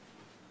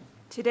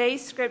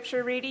Today's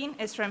scripture reading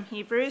is from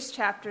Hebrews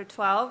chapter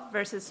 12,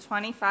 verses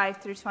 25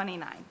 through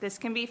 29. This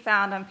can be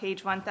found on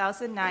page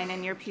 1009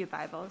 in your pew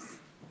Bibles.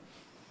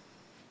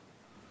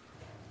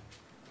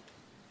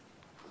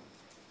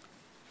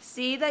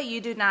 See that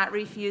you do not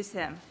refuse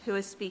him who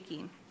is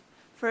speaking.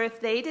 For if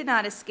they did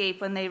not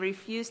escape when they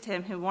refused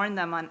him who warned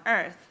them on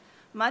earth,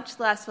 much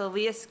less will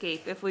we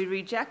escape if we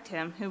reject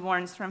him who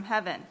warns from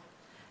heaven.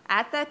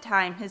 At that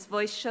time his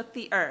voice shook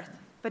the earth,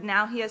 but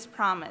now he has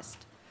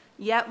promised,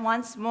 "Yet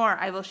once more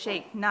I will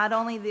shake not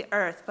only the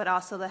earth, but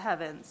also the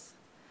heavens."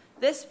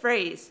 This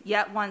phrase,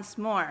 "yet once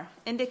more,"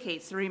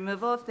 indicates the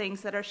removal of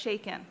things that are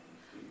shaken,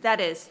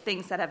 that is,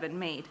 things that have been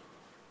made,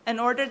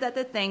 in order that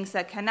the things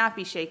that cannot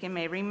be shaken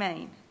may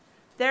remain.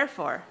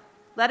 Therefore,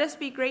 let us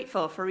be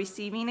grateful for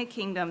receiving a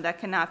kingdom that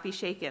cannot be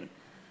shaken,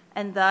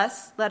 and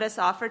thus let us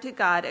offer to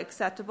God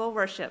acceptable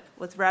worship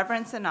with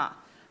reverence and awe,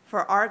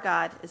 for our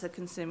God is a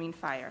consuming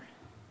fire.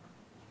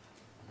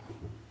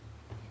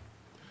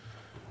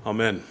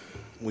 Amen.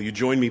 Will you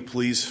join me,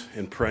 please,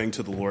 in praying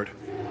to the Lord?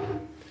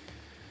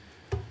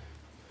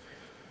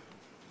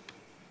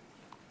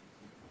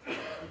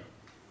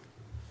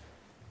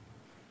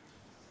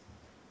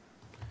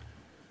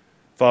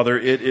 Father,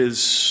 it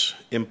is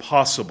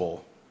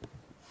impossible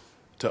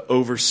to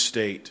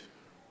overstate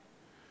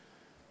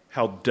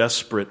how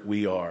desperate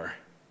we are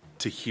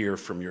to hear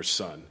from your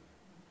Son.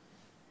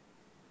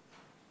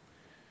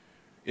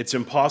 It's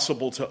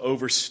impossible to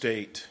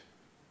overstate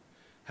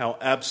how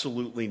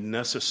absolutely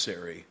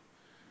necessary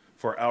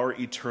for our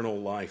eternal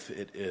life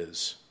it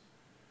is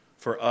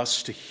for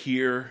us to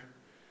hear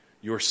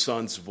your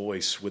Son's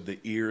voice with the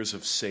ears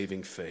of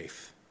saving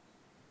faith.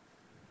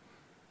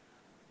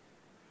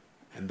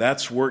 And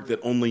that's work that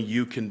only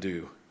you can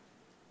do.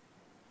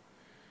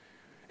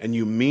 And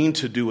you mean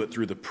to do it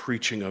through the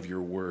preaching of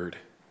your word.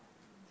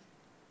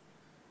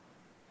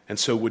 And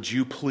so would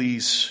you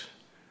please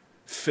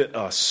fit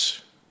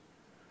us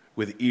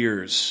with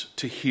ears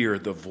to hear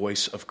the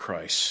voice of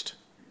Christ?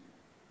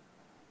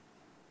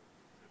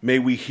 May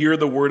we hear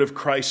the word of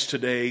Christ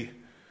today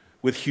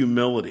with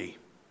humility,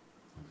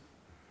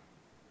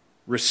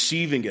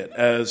 receiving it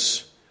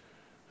as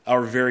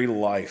our very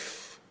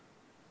life.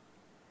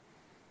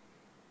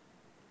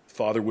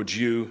 Father, would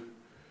you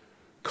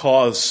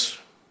cause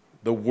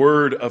the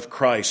word of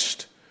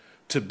Christ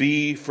to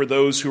be, for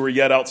those who are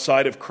yet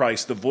outside of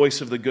Christ, the voice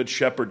of the Good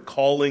Shepherd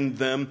calling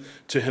them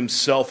to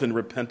himself in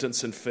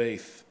repentance and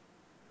faith.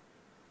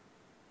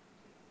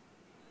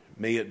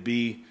 May it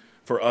be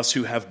for us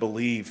who have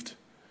believed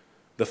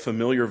the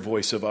familiar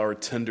voice of our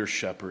tender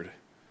shepherd,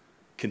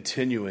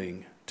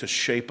 continuing to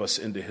shape us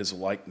into his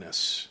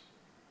likeness.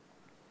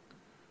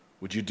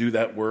 Would you do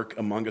that work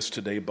among us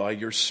today by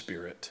your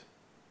Spirit?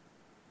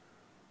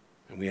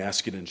 And we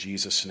ask it in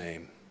Jesus'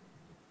 name.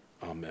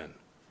 Amen.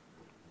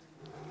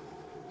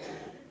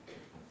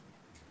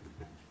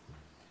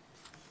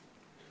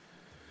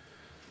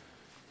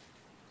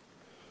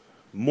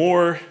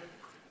 More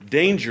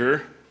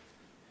danger,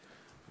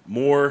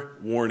 more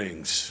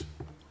warnings.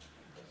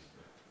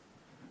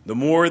 The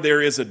more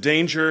there is a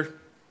danger,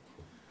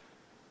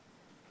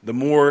 the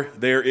more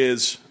there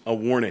is a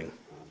warning.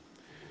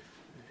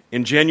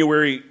 In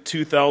January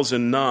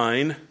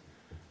 2009,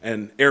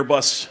 an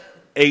Airbus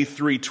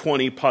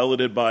A320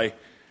 piloted by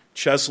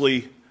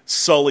Chesley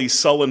Sully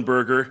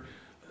Sullenberger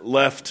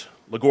left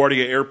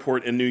LaGuardia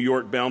Airport in New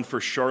York bound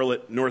for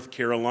Charlotte, North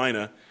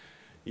Carolina.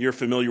 You're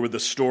familiar with the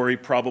story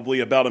probably.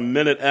 About a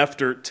minute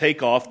after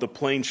takeoff, the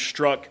plane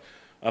struck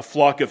a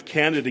flock of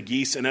Canada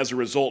geese, and as a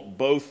result,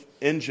 both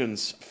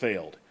engines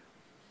failed.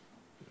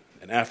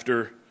 And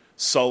after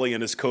Sully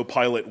and his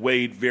co-pilot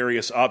weighed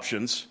various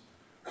options,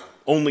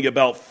 only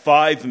about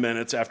 5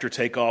 minutes after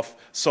takeoff,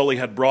 Sully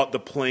had brought the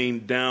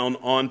plane down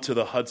onto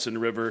the Hudson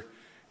River,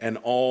 and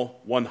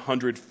all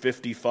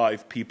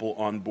 155 people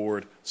on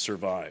board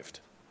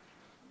survived.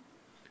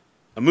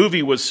 A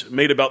movie was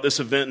made about this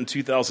event in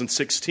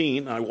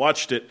 2016. I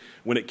watched it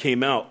when it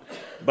came out,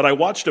 but I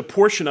watched a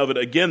portion of it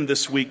again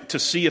this week to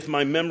see if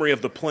my memory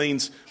of the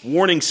plane's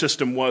warning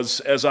system was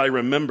as I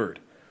remembered.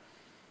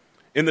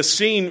 In the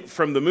scene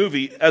from the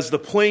movie, as the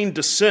plane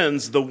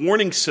descends, the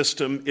warning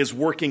system is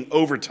working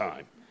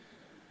overtime.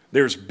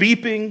 There's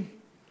beeping,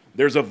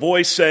 there's a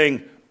voice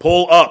saying,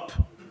 "Pull up,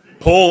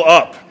 pull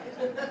up."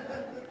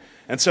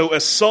 And so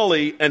as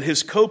Sully and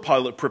his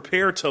co-pilot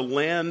prepare to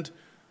land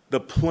the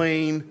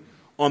plane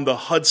on the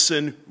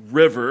Hudson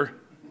River,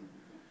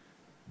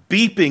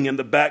 beeping in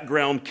the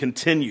background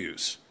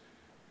continues.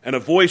 And a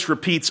voice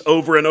repeats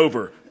over and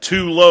over,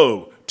 "Too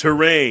low,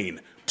 terrain,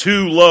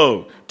 too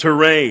low,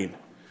 terrain."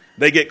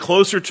 They get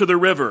closer to the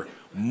river,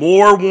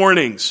 more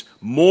warnings,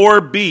 more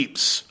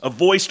beeps. A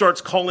voice starts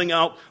calling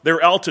out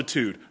their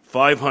altitude,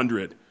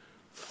 500,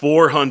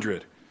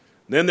 400.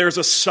 Then there's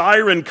a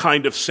siren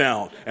kind of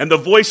sound, and the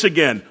voice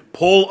again,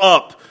 pull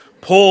up,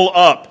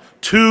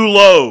 too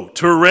low,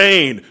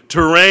 terrain,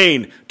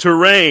 terrain,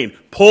 terrain,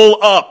 pull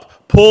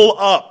up, pull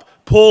up,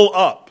 pull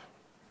up.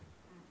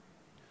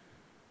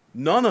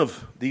 None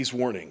of these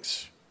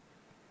warnings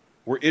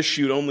were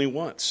issued only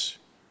once.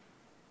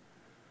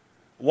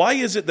 Why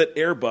is it that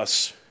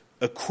Airbus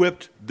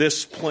equipped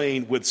this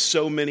plane with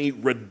so many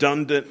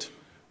redundant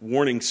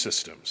warning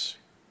systems?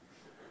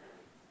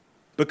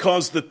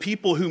 Because the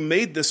people who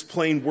made this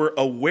plane were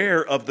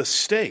aware of the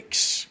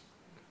stakes.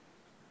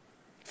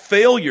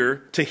 Failure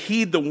to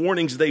heed the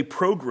warnings they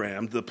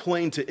programmed the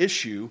plane to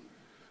issue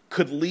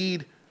could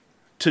lead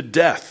to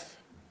death.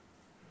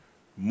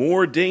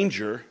 More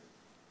danger,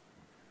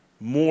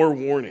 more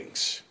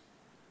warnings.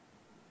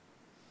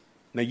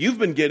 Now, you've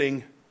been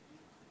getting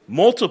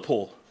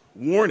multiple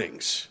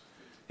warnings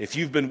if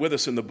you've been with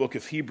us in the book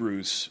of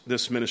Hebrews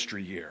this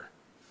ministry year.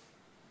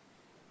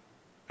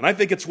 And I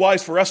think it's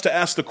wise for us to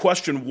ask the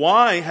question,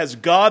 why has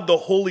God the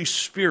Holy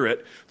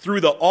Spirit, through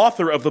the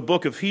author of the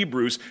book of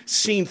Hebrews,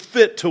 seen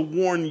fit to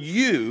warn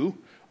you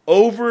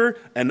over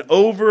and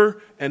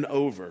over and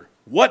over?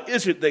 What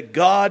is it that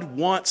God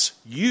wants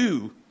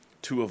you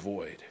to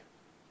avoid?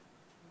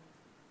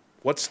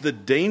 What's the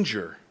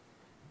danger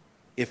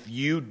if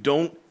you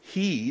don't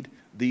heed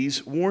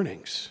these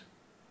warnings?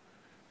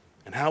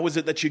 And how is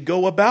it that you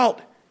go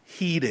about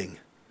heeding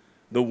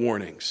the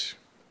warnings?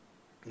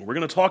 We're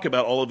going to talk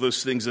about all of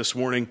those things this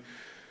morning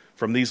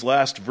from these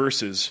last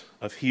verses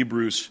of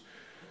Hebrews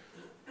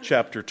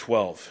chapter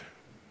 12.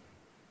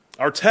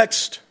 Our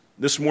text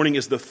this morning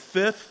is the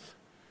fifth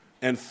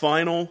and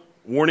final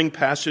warning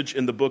passage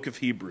in the book of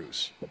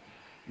Hebrews.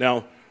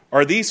 Now,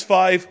 are these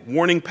 5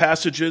 warning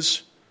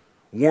passages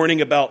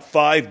warning about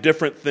 5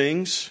 different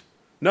things?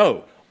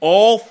 No,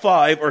 all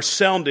 5 are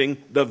sounding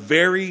the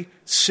very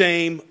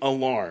same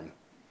alarm.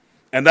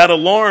 And that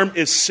alarm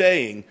is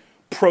saying,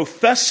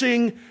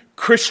 professing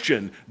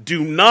Christian,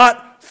 do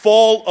not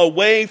fall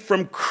away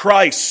from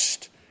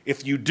Christ.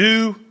 If you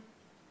do,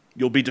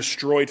 you'll be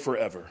destroyed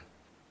forever.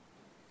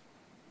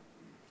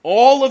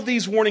 All of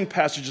these warning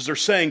passages are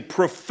saying,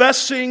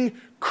 professing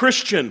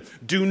Christian,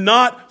 do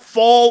not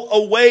fall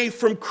away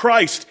from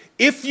Christ.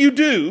 If you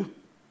do,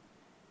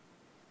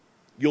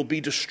 you'll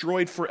be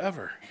destroyed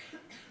forever.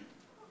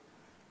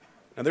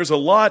 Now, there's a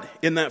lot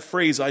in that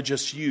phrase I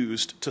just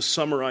used to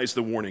summarize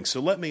the warning, so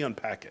let me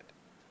unpack it.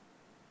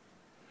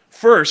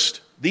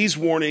 First, these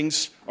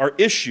warnings are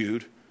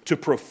issued to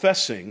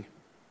professing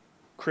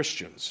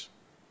Christians.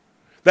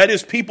 That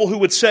is, people who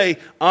would say,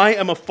 I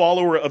am a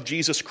follower of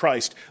Jesus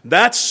Christ.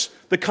 That's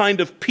the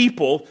kind of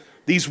people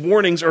these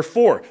warnings are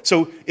for.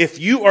 So if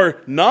you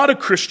are not a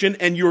Christian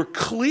and you're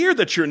clear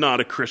that you're not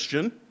a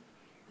Christian,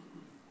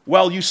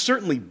 while you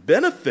certainly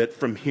benefit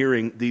from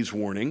hearing these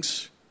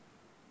warnings,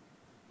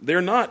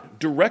 they're not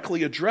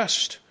directly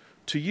addressed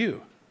to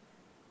you.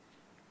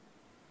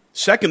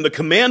 Second, the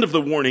command of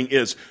the warning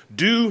is,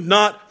 do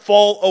not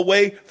fall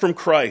away from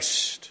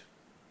Christ.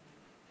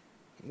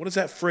 What does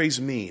that phrase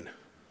mean?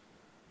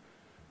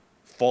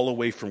 Fall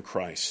away from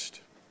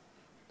Christ.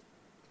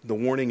 The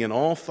warning in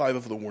all 5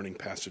 of the warning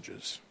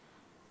passages.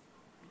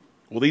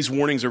 Well, these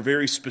warnings are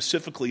very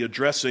specifically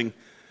addressing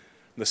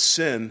the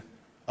sin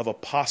of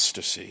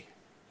apostasy.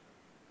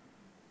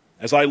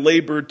 As I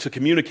labored to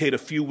communicate a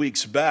few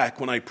weeks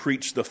back when I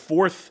preached the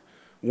 4th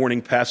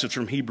warning passage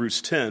from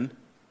Hebrews 10,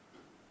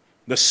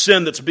 the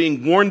sin that's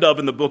being warned of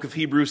in the book of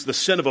Hebrews, the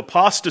sin of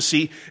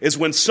apostasy, is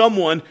when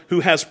someone who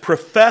has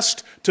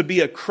professed to be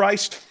a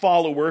Christ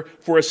follower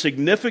for a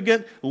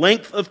significant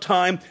length of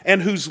time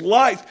and whose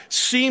life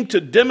seemed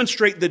to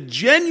demonstrate the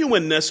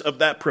genuineness of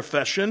that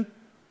profession,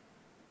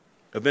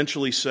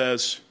 eventually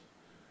says,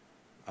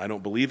 I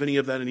don't believe any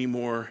of that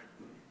anymore.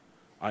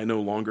 I no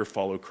longer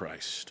follow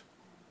Christ.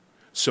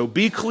 So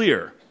be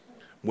clear.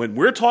 When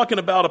we're talking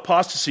about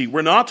apostasy,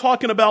 we're not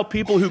talking about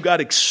people who got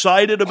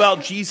excited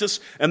about Jesus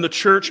and the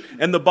church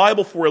and the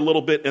Bible for a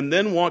little bit and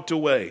then walked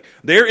away.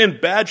 They're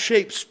in bad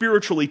shape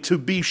spiritually, to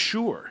be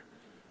sure.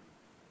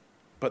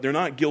 But they're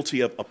not guilty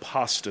of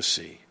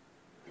apostasy.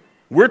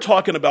 We're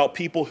talking about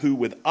people who,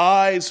 with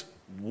eyes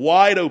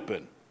wide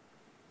open,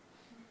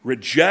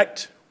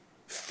 reject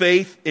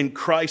faith in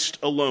Christ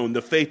alone,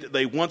 the faith that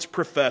they once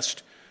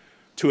professed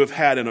to have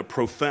had in a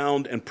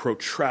profound and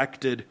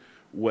protracted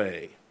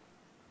way.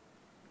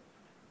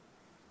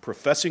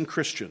 Professing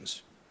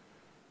Christians,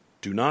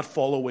 do not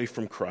fall away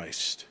from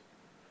Christ.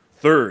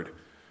 Third,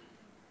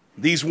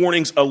 these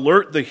warnings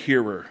alert the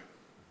hearer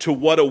to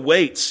what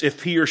awaits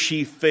if he or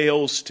she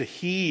fails to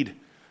heed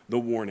the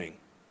warning.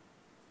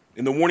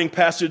 In the warning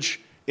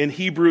passage in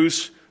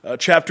Hebrews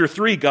chapter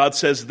 3, God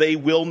says they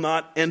will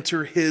not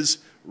enter his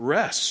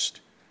rest.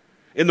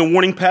 In the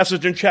warning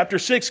passage in chapter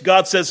 6,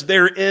 God says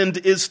their end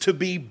is to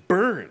be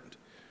burned.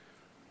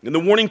 In the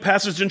warning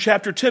passage in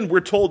chapter 10, we're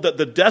told that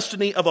the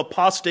destiny of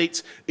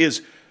apostates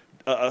is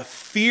a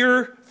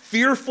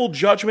fearful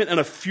judgment and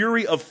a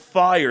fury of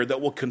fire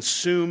that will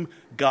consume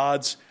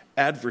God's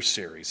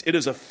adversaries. It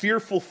is a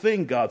fearful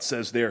thing, God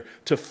says there,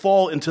 to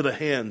fall into the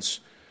hands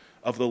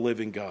of the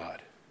living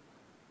God.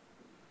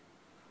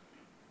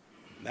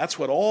 That's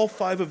what all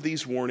 5 of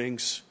these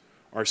warnings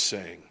are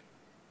saying.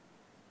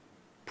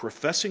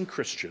 Professing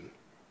Christian,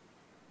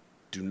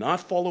 do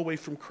not fall away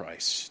from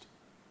Christ.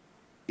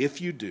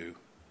 If you do,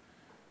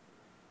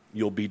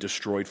 you'll be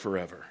destroyed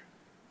forever.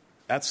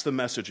 That's the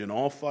message in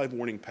all 5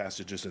 warning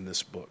passages in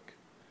this book.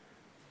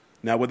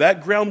 Now, with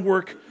that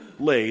groundwork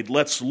laid,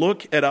 let's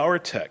look at our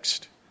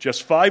text.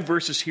 Just 5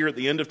 verses here at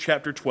the end of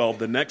chapter 12,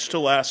 the next to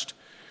last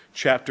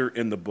chapter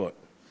in the book.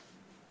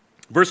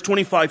 Verse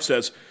 25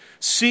 says,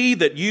 "See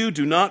that you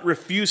do not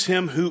refuse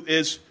him who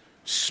is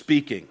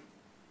speaking."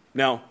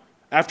 Now,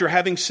 after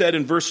having said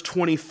in verse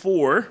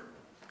 24,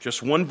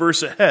 just one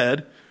verse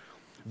ahead,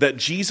 that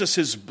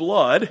Jesus'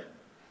 blood,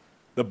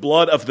 the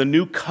blood of the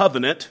new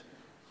covenant,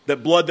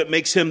 that blood that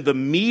makes him the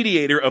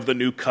mediator of the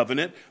new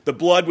covenant, the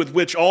blood with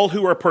which all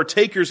who are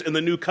partakers in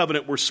the new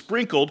covenant were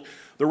sprinkled,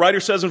 the writer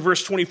says in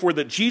verse 24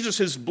 that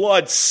Jesus'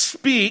 blood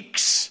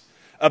speaks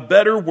a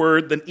better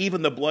word than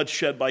even the blood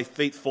shed by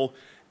faithful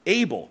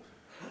Abel.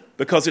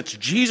 Because it's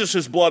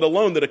Jesus' blood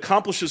alone that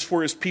accomplishes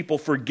for his people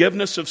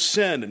forgiveness of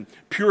sin and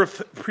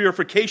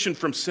purification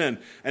from sin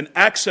and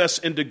access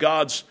into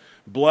God's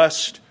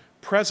blessed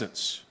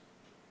presence.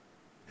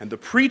 And the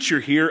preacher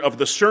here of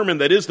the sermon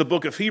that is the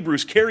book of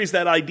Hebrews carries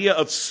that idea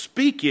of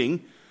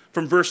speaking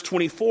from verse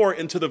 24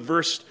 into the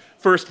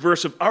first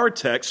verse of our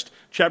text,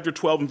 chapter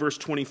 12 and verse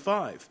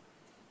 25.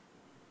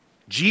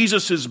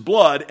 Jesus'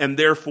 blood, and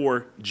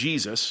therefore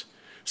Jesus,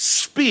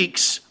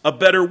 speaks a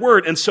better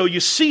word. And so you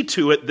see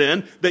to it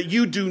then that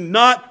you do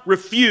not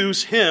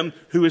refuse him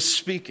who is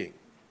speaking.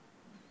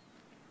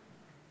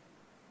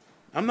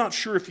 I'm not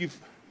sure if you've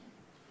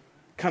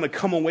kind of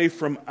come away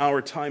from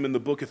our time in the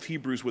book of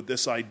Hebrews with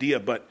this idea,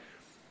 but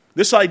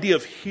this idea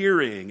of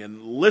hearing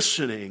and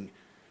listening,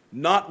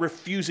 not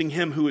refusing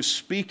him who is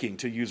speaking,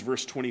 to use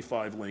verse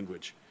 25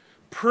 language,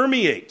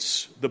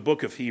 permeates the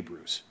book of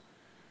Hebrews.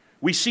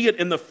 We see it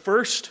in the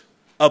first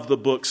of the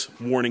book's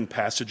warning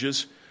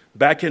passages,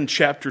 back in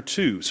chapter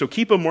 2. So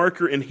keep a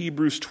marker in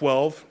Hebrews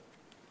 12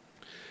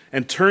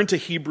 and turn to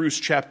Hebrews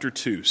chapter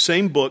 2.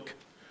 Same book.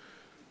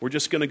 We're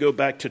just going to go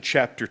back to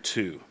chapter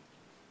 2.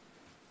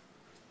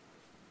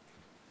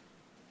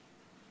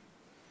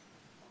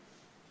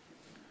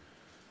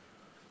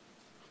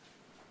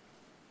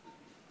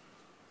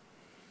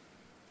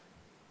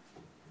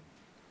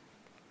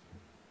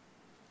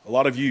 A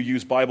lot of you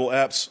use Bible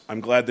apps. I'm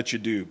glad that you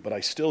do, but I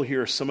still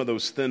hear some of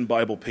those thin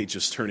Bible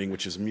pages turning,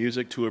 which is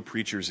music to a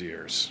preacher's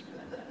ears.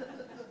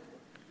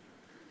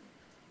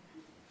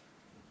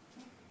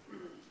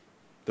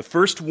 The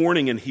first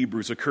warning in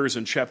Hebrews occurs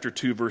in chapter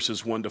 2,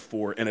 verses 1 to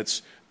 4, and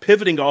it's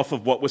pivoting off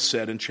of what was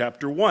said in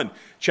chapter 1.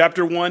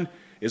 Chapter 1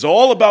 is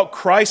all about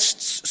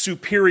Christ's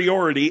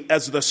superiority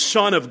as the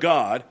Son of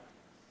God,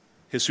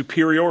 his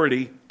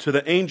superiority to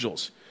the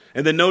angels.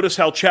 And then notice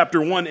how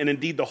chapter 1, and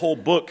indeed the whole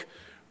book,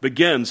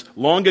 begins.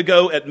 Long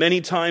ago, at many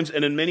times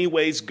and in many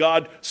ways,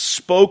 God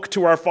spoke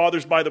to our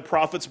fathers by the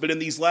prophets, but in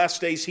these last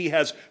days he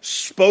has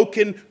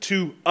spoken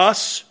to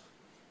us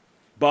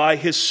by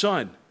his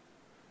Son.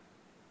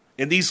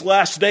 In these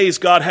last days,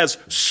 God has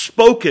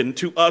spoken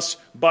to us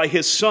by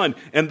his Son.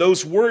 And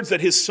those words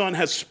that his Son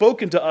has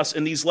spoken to us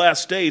in these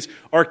last days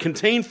are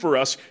contained for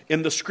us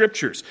in the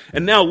Scriptures.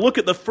 And now look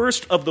at the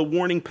first of the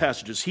warning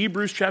passages,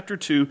 Hebrews chapter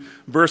 2,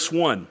 verse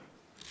 1.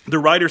 The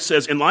writer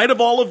says, in light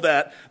of all of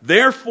that,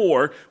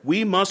 therefore,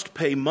 we must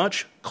pay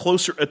much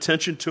closer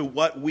attention to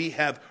what we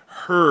have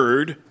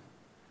heard,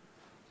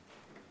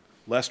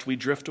 lest we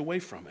drift away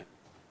from it.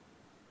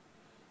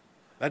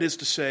 That is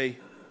to say,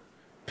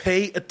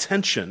 pay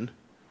attention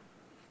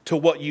to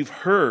what you've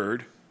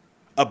heard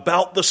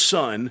about the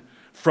Son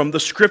from the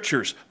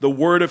Scriptures, the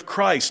Word of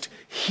Christ.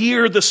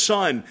 Hear the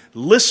Son.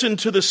 Listen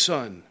to the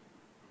Son.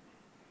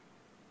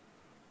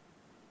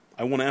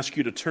 I won't ask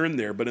you to turn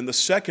there, but in the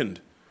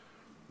second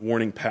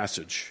warning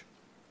passage,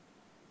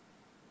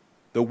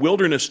 the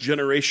wilderness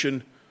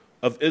generation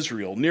of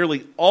Israel,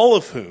 nearly all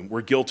of whom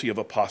were guilty of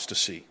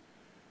apostasy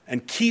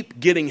and keep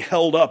getting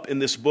held up in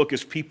this book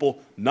as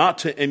people not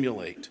to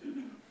emulate.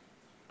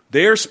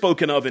 They're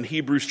spoken of in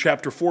Hebrews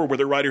chapter 4, where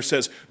the writer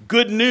says,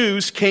 good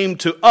news came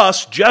to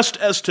us just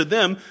as to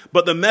them,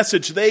 but the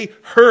message they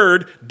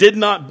heard did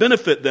not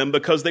benefit them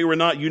because they were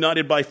not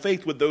united by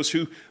faith with those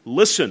who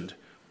listened.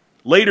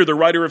 Later, the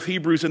writer of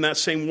Hebrews in that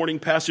same warning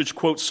passage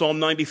quotes Psalm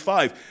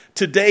 95.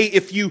 Today,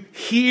 if you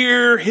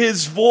hear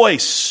his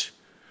voice,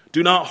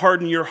 do not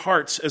harden your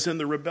hearts as in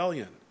the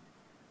rebellion.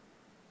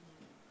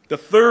 The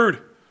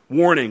third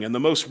warning, and the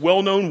most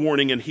well-known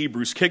warning in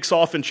Hebrews, kicks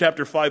off in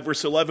chapter 5,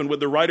 verse 11, with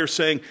the writer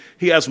saying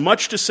he has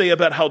much to say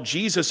about how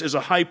Jesus is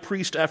a high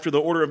priest after the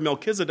order of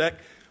Melchizedek,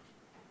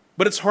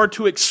 but it's hard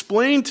to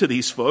explain to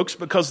these folks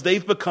because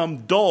they've become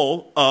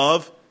dull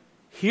of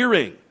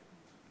hearing.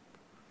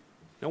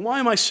 Now,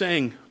 why am I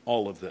saying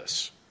all of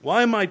this?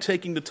 Why am I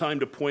taking the time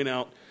to point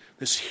out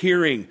this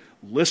hearing,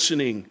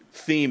 listening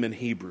theme in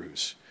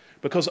Hebrews?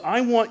 Because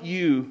I want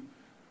you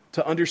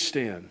to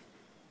understand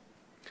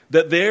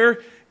that there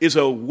is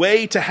a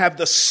way to have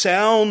the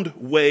sound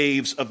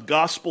waves of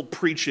gospel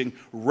preaching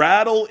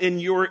rattle in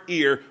your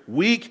ear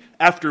week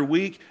after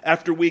week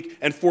after week,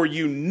 and for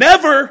you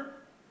never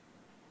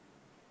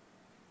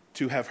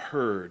to have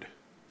heard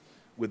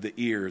with the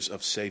ears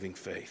of saving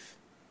faith.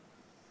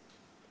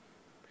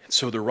 And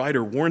so the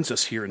writer warns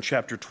us here in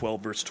chapter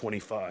 12, verse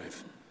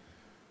 25.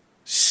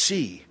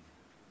 See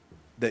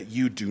that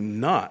you do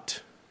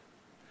not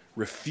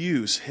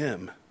refuse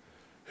him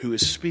who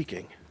is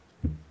speaking.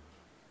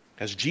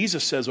 As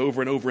Jesus says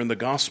over and over in the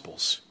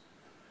Gospels,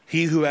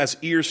 he who has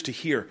ears to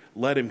hear,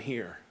 let him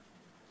hear.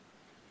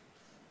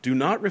 Do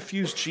not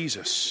refuse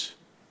Jesus,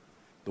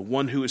 the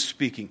one who is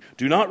speaking.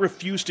 Do not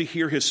refuse to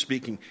hear his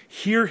speaking.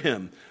 Hear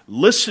him.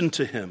 Listen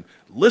to him.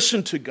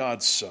 Listen to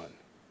God's Son.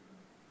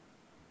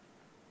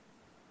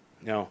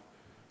 Now,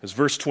 as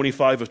verse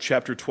 25 of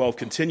chapter 12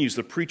 continues,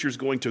 the preacher is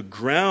going to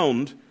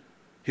ground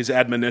his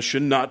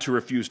admonition not to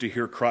refuse to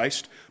hear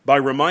Christ by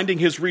reminding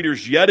his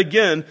readers yet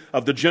again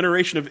of the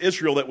generation of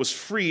Israel that was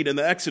freed in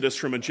the Exodus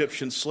from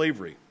Egyptian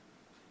slavery.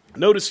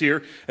 Notice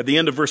here at the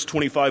end of verse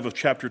 25 of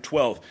chapter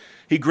 12,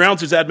 he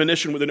grounds his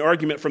admonition with an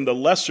argument from the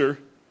lesser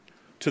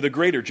to the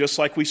greater, just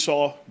like we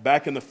saw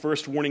back in the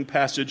first warning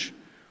passage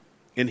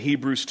in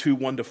Hebrews 2,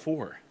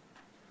 1-4.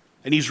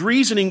 And he's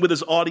reasoning with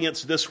his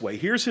audience this way.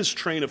 Here's his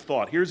train of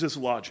thought. Here's his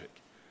logic.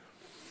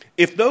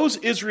 If those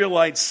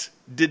Israelites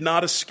did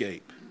not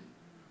escape,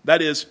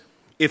 that is,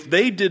 if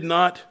they did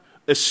not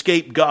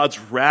escape God's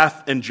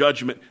wrath and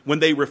judgment when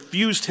they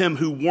refused him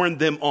who warned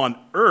them on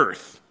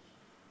earth,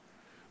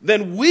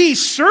 then we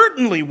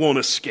certainly won't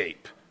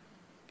escape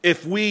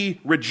if we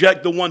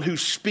reject the one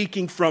who's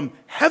speaking from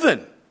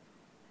heaven.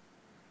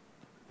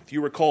 If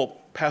you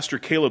recall Pastor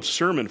Caleb's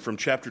sermon from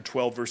chapter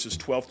 12, verses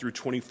 12 through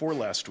 24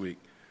 last week,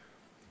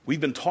 we've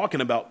been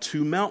talking about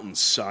two mountains,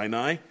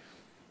 Sinai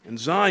and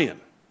Zion.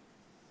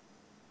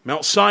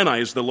 Mount Sinai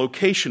is the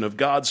location of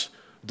God's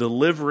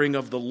delivering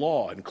of the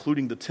law,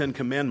 including the Ten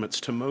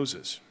Commandments to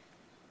Moses.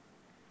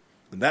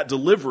 And that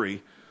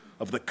delivery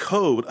of the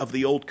code of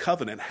the Old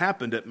Covenant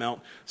happened at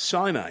Mount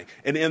Sinai.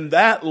 And in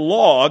that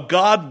law,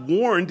 God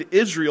warned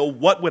Israel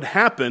what would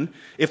happen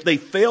if they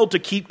failed to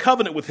keep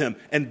covenant with him.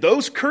 And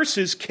those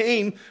curses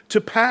came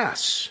to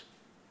pass.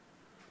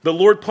 The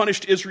Lord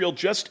punished Israel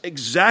just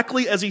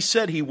exactly as he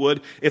said he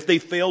would if they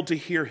failed to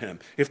hear him,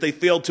 if they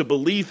failed to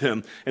believe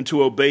him and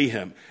to obey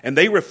him. And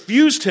they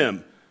refused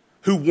him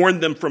who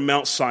warned them from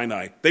Mount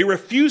Sinai. They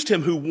refused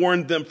him who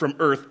warned them from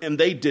earth, and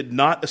they did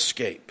not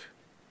escape.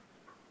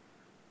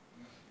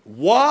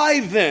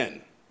 Why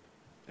then,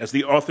 as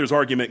the author's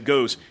argument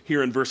goes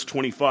here in verse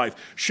 25,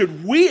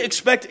 should we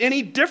expect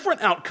any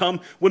different outcome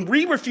when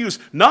we refuse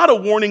not a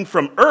warning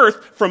from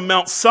earth, from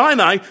Mount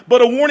Sinai,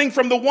 but a warning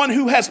from the one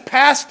who has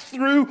passed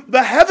through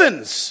the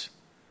heavens?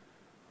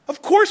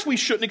 Of course we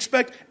shouldn't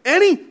expect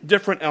any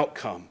different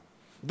outcome.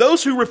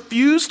 Those who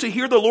refused to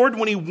hear the Lord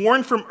when he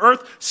warned from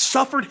earth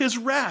suffered his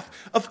wrath.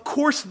 Of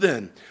course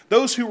then,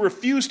 those who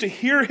refuse to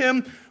hear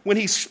him when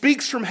he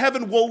speaks from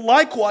heaven will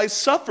likewise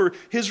suffer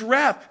his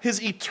wrath,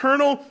 his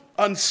eternal,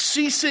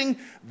 unceasing,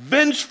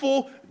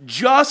 vengeful,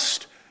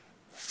 just,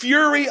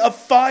 fury of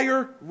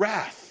fire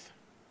wrath.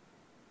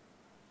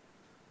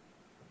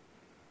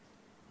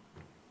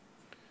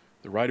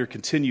 The writer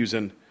continues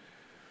in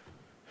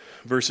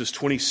verses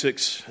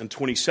 26 and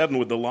 27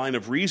 with the line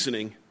of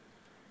reasoning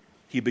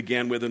he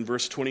began with in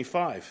verse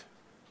 25.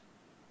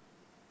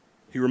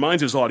 He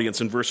reminds his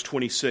audience in verse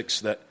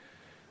 26 that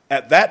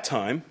at that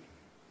time,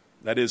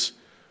 that is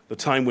the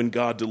time when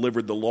God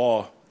delivered the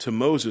law to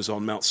Moses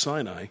on Mount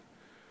Sinai,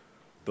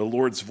 the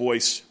Lord's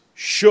voice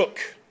shook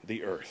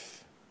the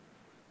earth.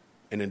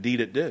 And indeed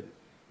it did.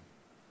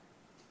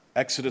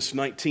 Exodus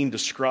 19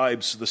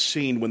 describes the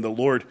scene when the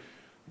Lord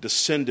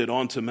descended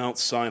onto Mount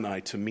Sinai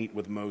to meet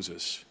with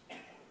Moses.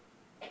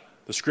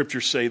 The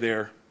scriptures say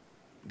there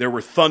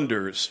were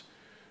thunders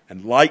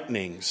and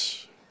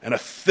lightnings, and a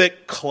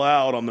thick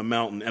cloud on the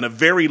mountain, and a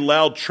very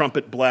loud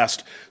trumpet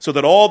blast, so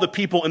that all the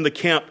people in the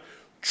camp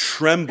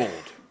trembled.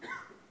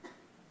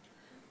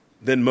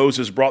 Then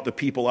Moses brought the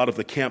people out of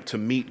the camp to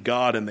meet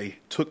God, and they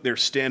took their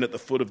stand at the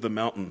foot of the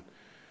mountain.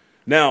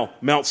 Now,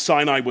 Mount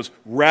Sinai was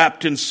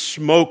wrapped in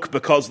smoke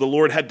because the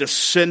Lord had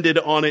descended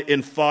on it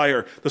in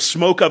fire. The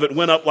smoke of it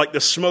went up like the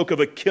smoke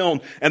of a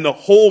kiln, and the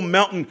whole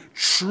mountain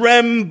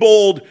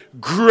trembled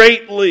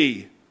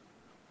greatly.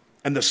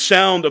 And the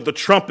sound of the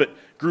trumpet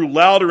grew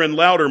louder and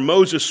louder.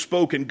 Moses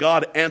spoke, and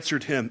God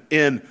answered him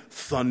in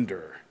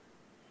thunder.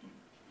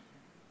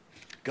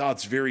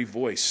 God's very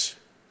voice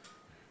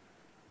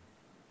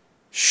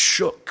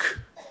shook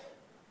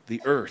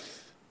the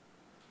earth.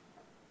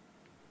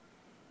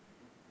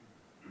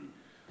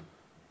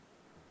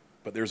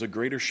 But there's a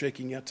greater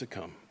shaking yet to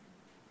come.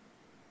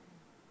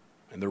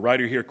 And the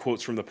writer here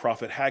quotes from the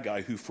prophet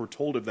Haggai, who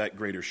foretold of that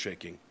greater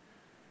shaking.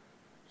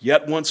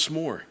 Yet once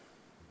more,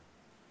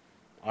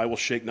 I will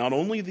shake not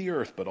only the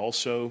earth, but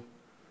also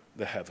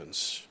the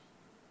heavens.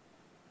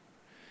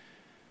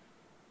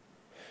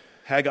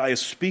 Haggai is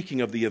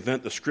speaking of the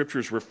event the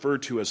scriptures refer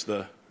to as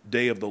the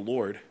day of the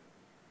Lord,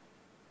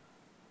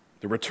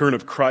 the return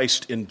of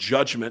Christ in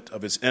judgment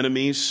of his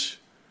enemies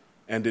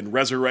and in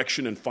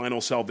resurrection and final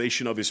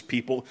salvation of his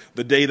people,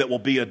 the day that will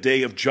be a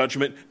day of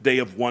judgment, day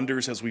of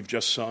wonders, as we've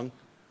just sung.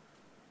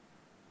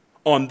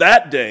 On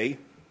that day,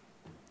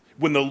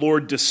 when the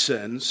Lord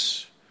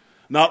descends,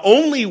 not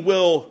only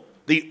will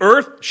the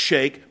earth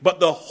shake, but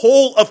the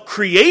whole of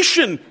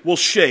creation will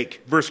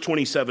shake, verse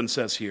 27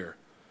 says here.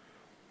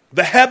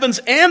 The heavens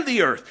and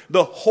the earth,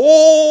 the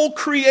whole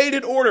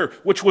created order,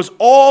 which was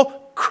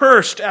all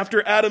cursed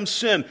after Adam's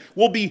sin,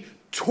 will be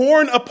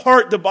torn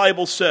apart, the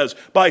Bible says,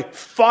 by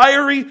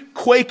fiery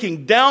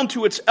quaking down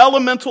to its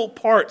elemental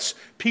parts.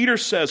 Peter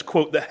says,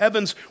 quote, the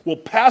heavens will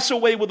pass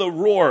away with a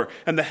roar,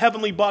 and the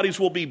heavenly bodies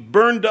will be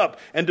burned up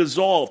and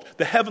dissolved.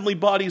 The heavenly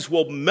bodies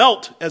will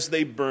melt as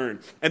they burn.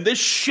 And this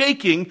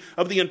shaking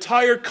of the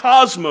entire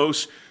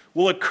cosmos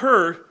will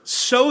occur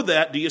so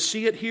that, do you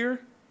see it here?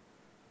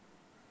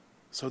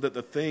 So that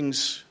the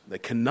things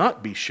that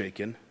cannot be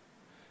shaken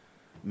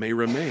may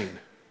remain.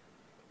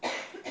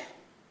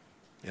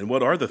 And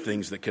what are the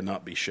things that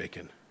cannot be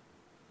shaken?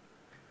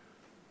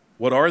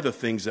 What are the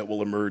things that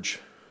will emerge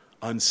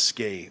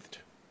unscathed,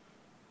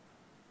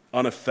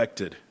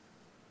 unaffected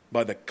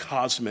by the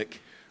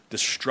cosmic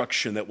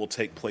destruction that will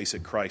take place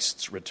at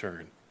Christ's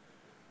return?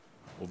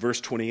 Well, verse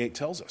 28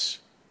 tells us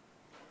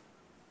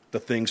the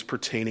things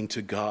pertaining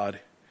to God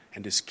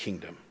and his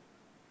kingdom,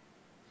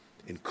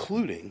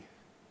 including,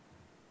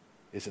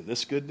 isn't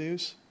this good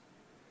news?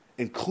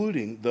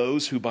 Including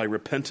those who by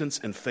repentance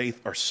and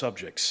faith are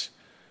subjects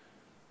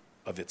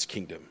of its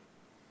kingdom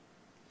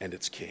and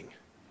its king.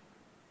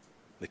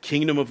 The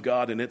kingdom of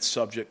God and its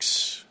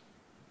subjects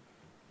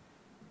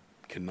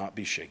cannot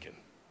be shaken.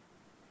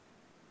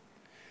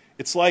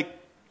 It's like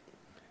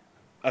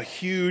a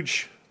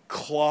huge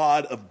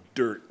clod of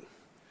dirt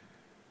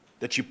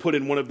that you put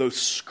in one of those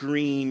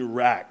screen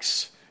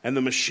racks, and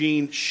the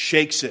machine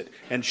shakes it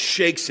and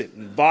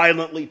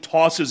violently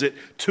tosses it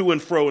to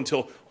and fro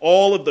until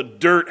all of the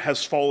dirt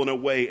has fallen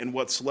away, and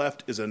what's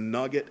left is a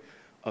nugget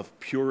of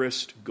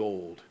purest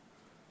gold,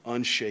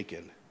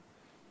 unshaken,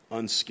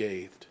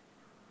 unscathed.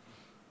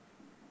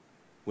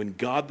 When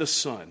God the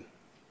Son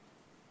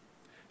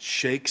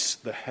shakes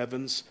the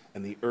heavens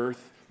and the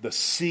earth, the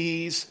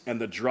seas and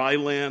the dry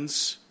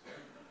lands,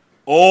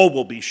 all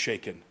will be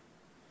shaken,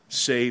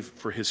 save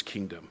for his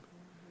kingdom.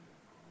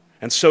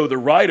 And so the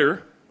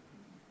writer,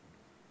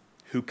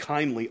 who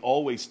kindly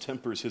always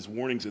tempers his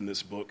warnings in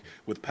this book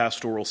with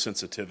pastoral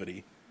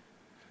sensitivity,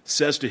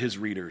 says to his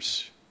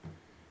readers,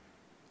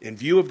 in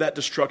view of that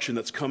destruction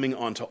that's coming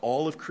onto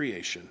all of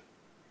creation,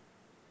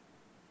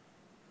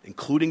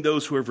 including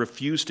those who have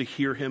refused to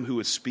hear him who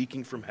is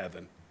speaking from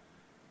heaven,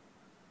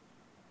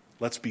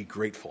 let's be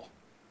grateful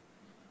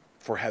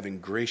for having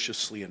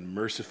graciously and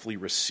mercifully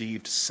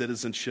received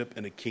citizenship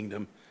in a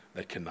kingdom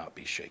that cannot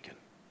be shaken.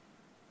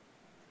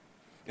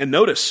 And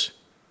notice,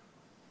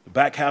 the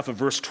back half of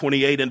verse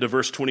 28 into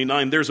verse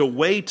 29, there's a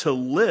way to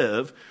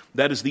live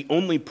that is the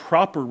only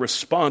proper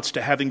response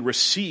to having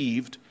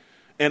received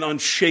an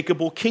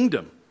unshakable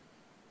kingdom.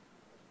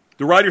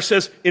 The writer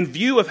says, in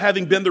view of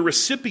having been the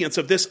recipients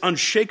of this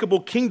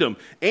unshakable kingdom,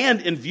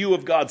 and in view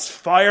of God's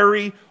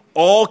fiery,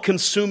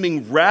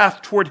 all-consuming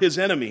wrath toward his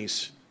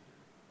enemies,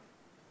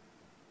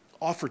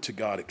 offer to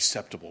God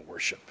acceptable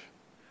worship.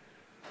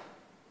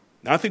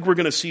 Now, I think we're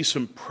going to see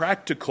some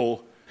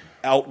practical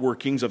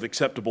outworkings of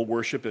acceptable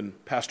worship in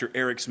Pastor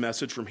Eric's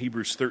message from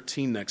Hebrews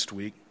 13 next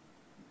week.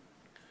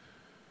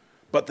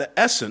 But the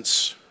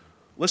essence,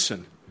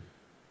 listen,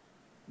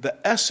 the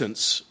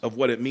essence of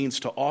what it means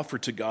to offer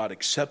to God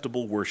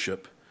acceptable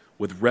worship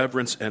with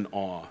reverence and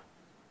awe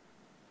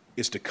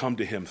is to come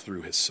to him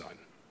through his Son.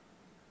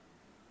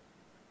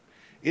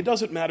 It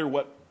doesn't matter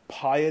what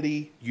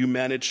piety you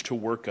manage to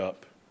work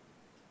up,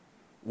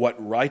 what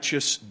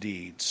righteous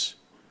deeds,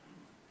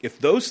 if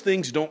those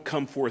things don't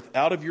come forth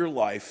out of your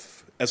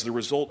life as the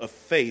result of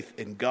faith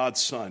in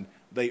God's Son,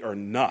 they are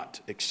not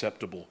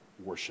acceptable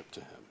worship to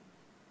him.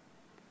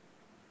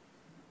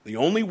 The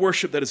only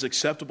worship that is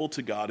acceptable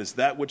to God is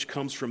that which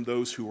comes from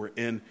those who are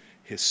in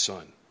his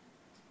Son.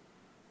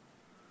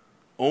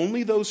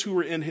 Only those who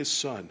are in his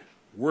Son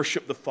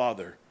worship the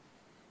Father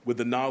with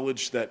the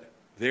knowledge that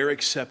they're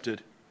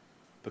accepted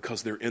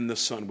because they're in the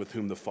Son with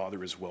whom the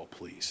Father is well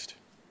pleased.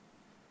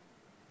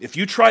 If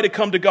you try to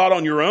come to God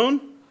on your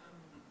own,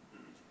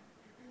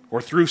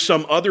 or through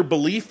some other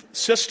belief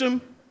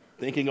system,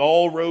 thinking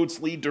all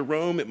roads lead to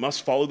Rome, it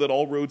must follow that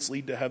all roads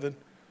lead to heaven.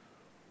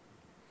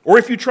 Or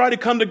if you try to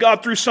come to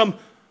God through some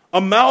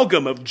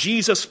amalgam of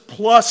Jesus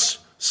plus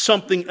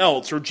something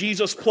else, or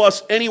Jesus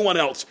plus anyone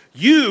else,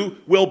 you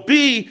will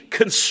be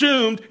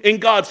consumed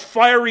in God's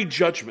fiery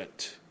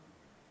judgment.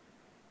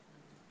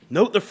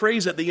 Note the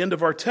phrase at the end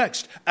of our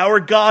text. Our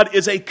God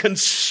is a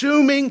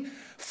consuming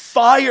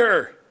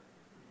fire.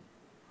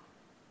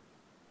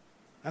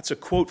 That's a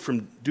quote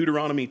from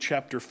Deuteronomy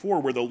chapter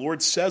 4, where the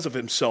Lord says of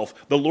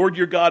himself, the Lord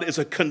your God is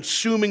a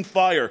consuming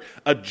fire,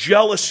 a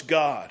jealous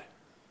God.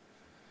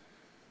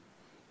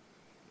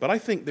 But I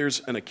think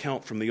there's an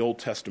account from the Old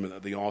Testament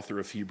that the author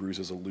of Hebrews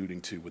is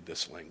alluding to with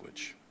this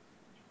language.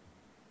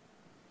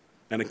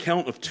 An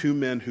account of two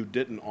men who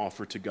didn't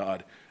offer to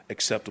God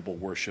acceptable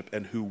worship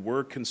and who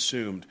were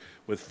consumed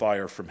with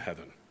fire from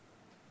heaven.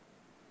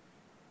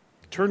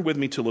 Turn with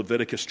me to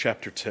Leviticus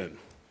chapter 10.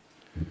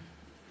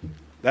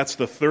 That's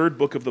the third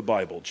book of the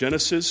Bible.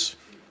 Genesis,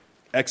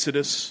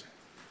 Exodus,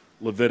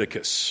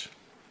 Leviticus.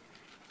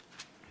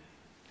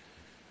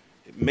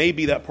 It may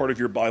be that part of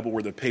your Bible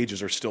where the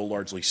pages are still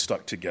largely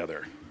stuck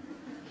together.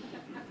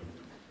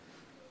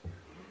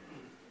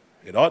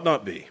 It ought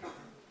not be.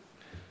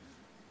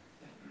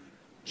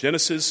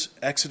 Genesis,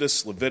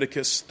 Exodus,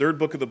 Leviticus, third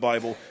book of the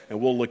Bible, and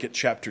we'll look at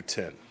chapter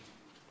 10.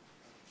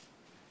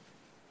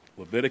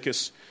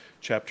 Leviticus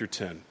chapter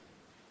 10.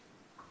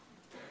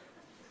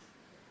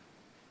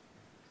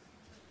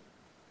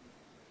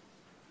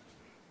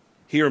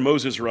 Here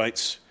Moses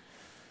writes,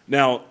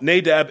 "Now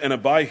Nadab and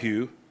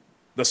Abihu,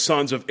 the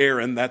sons of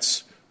Aaron,"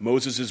 that's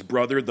Moses'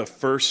 brother, the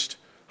first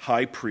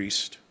high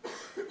priest,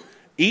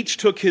 "each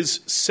took his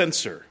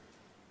censer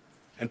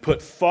and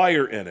put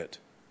fire in it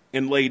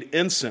and laid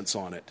incense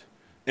on it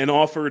and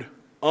offered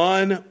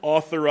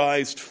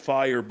unauthorized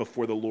fire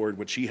before the Lord,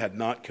 which he had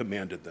not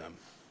commanded them.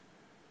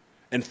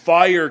 And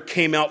fire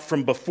came out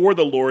from before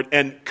the Lord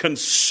and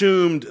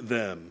consumed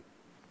them,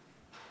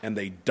 and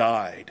they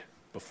died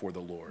before the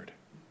Lord."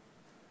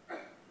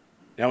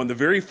 Now, in the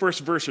very first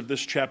verse of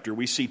this chapter,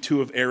 we see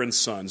two of Aaron's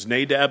sons,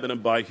 Nadab and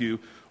Abihu,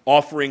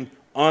 offering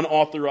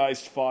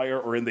unauthorized fire,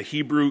 or in the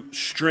Hebrew,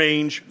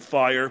 strange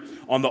fire,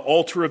 on the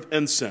altar of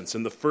incense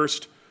in the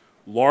first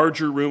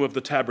larger room of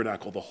the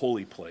tabernacle, the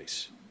holy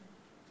place.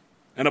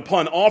 And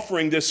upon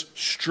offering this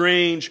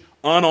strange,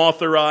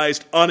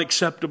 unauthorized,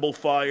 unacceptable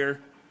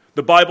fire,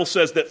 the Bible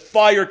says that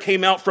fire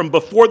came out from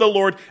before the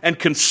Lord and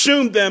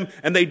consumed them,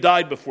 and they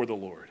died before the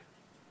Lord.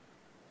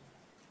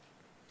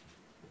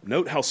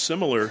 Note how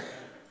similar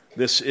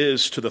this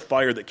is to the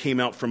fire that came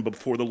out from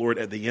before the Lord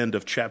at the end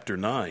of chapter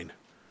 9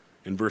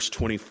 in verse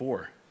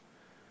 24.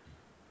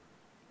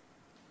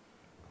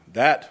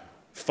 That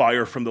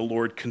fire from the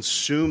Lord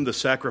consumed the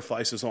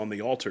sacrifices on the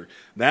altar.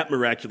 That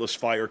miraculous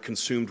fire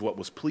consumed what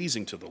was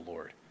pleasing to the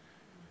Lord.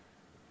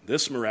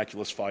 This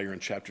miraculous fire in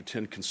chapter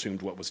 10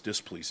 consumed what was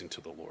displeasing to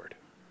the Lord.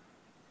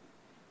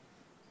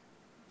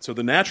 So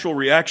the natural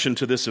reaction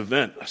to this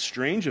event, a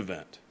strange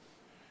event,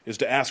 is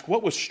to ask,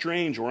 what was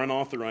strange or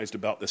unauthorized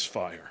about this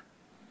fire?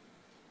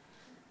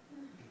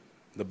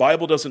 The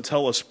Bible doesn't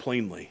tell us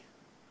plainly.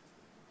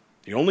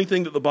 The only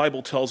thing that the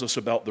Bible tells us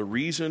about the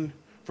reason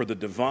for the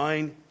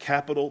divine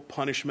capital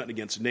punishment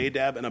against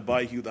Nadab and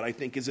Abihu that I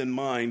think is in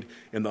mind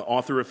in the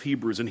author of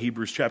Hebrews in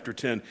Hebrews chapter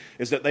 10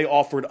 is that they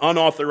offered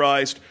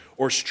unauthorized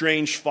or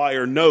strange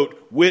fire,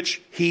 note,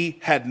 which he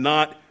had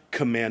not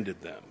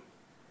commanded them.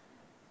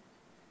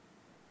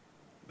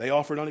 They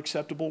offered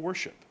unacceptable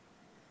worship,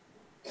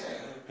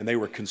 and they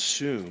were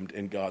consumed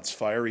in God's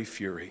fiery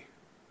fury.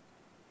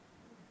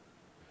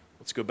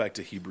 Let's go back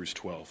to Hebrews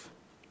 12.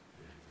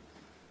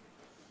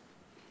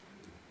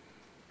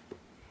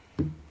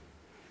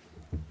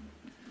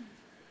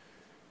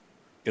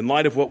 In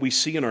light of what we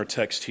see in our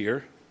text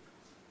here,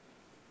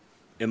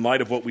 in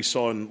light of what we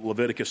saw in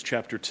Leviticus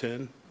chapter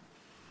 10,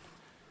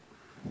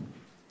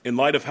 in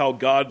light of how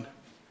God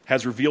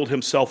has revealed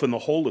himself in the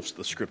whole of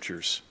the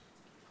Scriptures,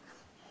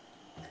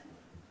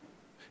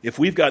 if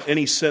we've got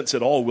any sense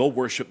at all, we'll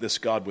worship this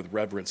God with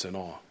reverence and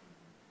awe.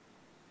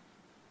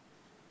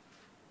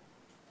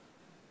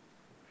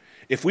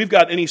 If we've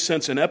got any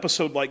sense, an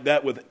episode like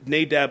that with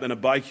Nadab and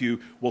Abihu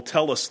will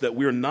tell us that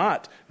we're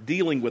not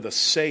dealing with a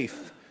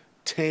safe,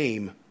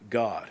 tame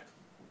God.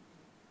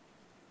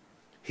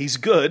 He's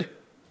good,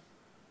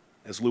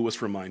 as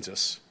Lewis reminds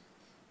us,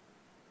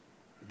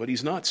 but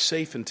he's not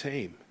safe and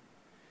tame.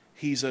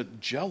 He's a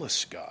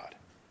jealous God,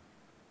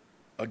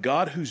 a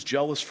God who's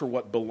jealous for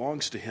what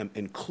belongs to him,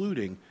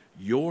 including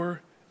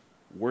your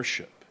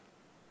worship.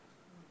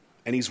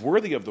 And he's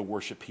worthy of the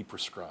worship he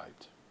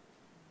prescribed.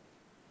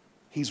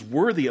 He's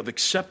worthy of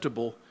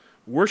acceptable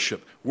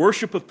worship,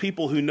 worship of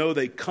people who know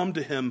they come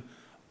to him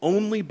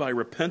only by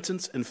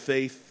repentance and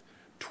faith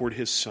toward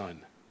his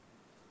Son.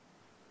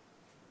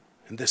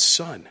 And this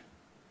Son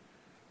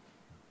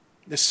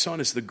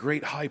is the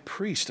great high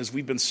priest, as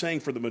we've been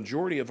saying for the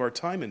majority of our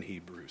time in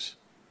Hebrews.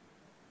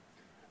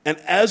 And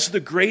as the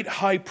great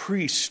high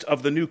priest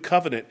of the new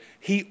covenant,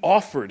 he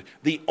offered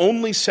the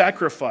only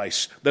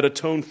sacrifice that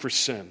atoned for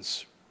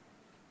sins.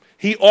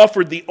 He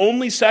offered the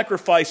only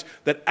sacrifice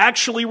that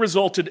actually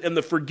resulted in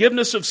the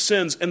forgiveness of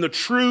sins and the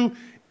true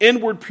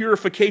inward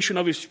purification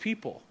of his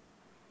people.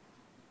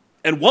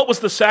 And what was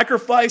the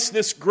sacrifice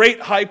this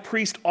great high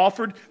priest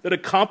offered that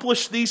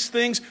accomplished these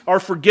things? Our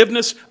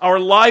forgiveness, our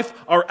life,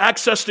 our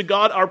access to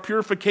God, our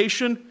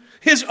purification?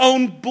 His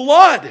own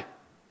blood.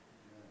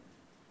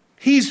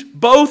 He's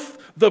both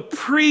the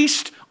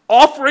priest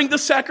offering the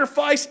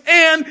sacrifice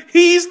and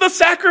he's the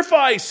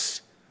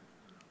sacrifice.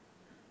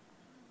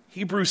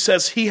 Hebrews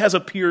says he has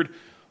appeared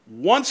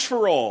once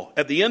for all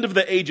at the end of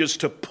the ages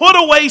to put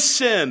away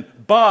sin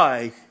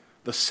by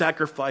the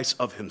sacrifice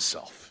of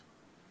himself.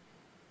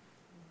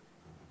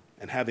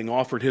 And having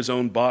offered his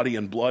own body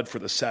and blood for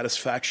the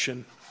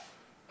satisfaction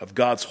of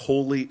God's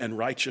holy and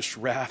righteous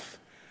wrath,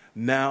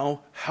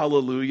 now,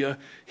 hallelujah,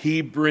 he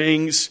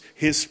brings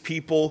his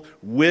people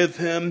with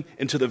him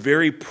into the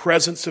very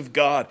presence of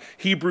God.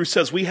 Hebrews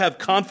says we have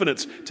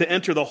confidence to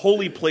enter the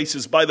holy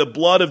places by the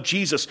blood of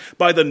Jesus,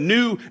 by the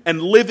new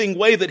and living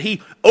way that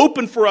he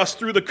opened for us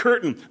through the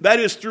curtain, that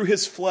is through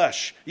his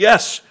flesh.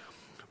 Yes,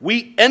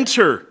 we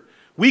enter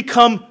We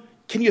come,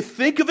 can you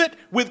think of it?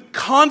 With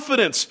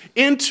confidence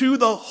into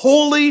the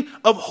Holy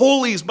of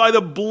Holies by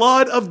the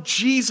blood of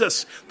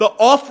Jesus. The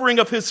offering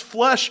of his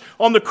flesh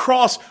on the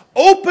cross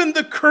opened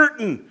the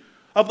curtain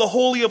of the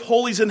Holy of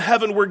Holies in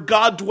heaven where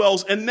God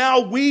dwells. And now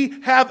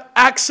we have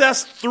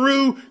access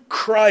through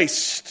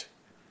Christ.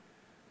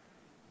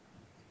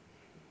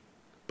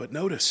 But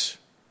notice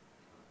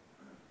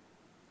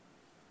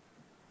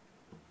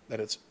that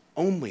it's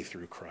only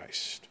through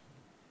Christ.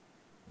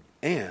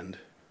 And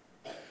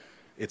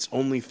it's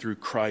only through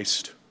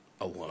Christ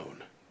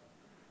alone.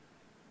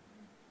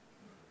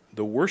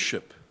 The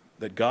worship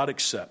that God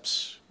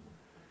accepts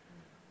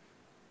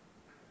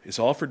is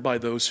offered by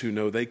those who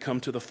know they come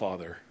to the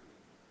Father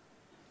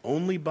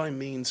only by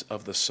means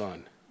of the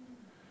Son,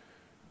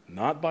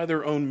 not by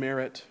their own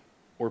merit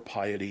or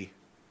piety,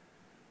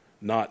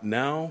 not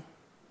now,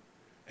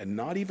 and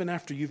not even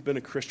after you've been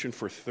a Christian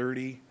for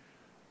 30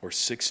 or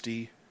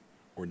 60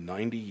 or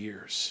 90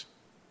 years.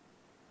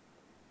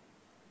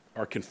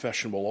 Our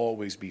confession will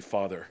always be,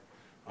 Father,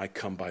 I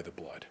come by the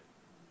blood.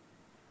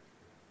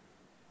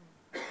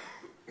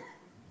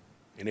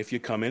 And if you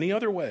come any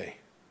other way,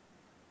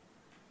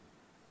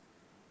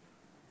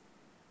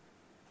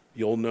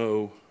 you'll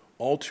know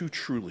all too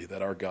truly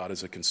that our God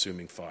is a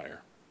consuming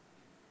fire.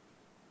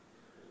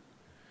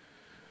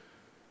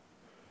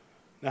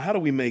 Now, how do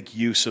we make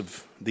use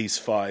of these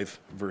 5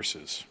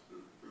 verses?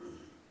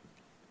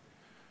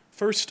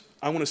 First,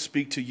 I want to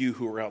speak to you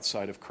who are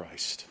outside of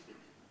Christ.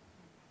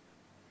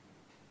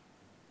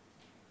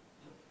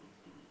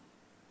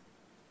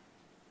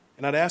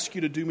 And I'd ask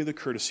you to do me the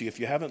courtesy, if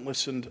you haven't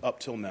listened up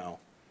till now,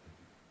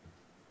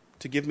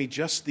 to give me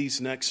just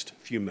these next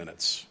few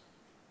minutes.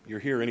 You're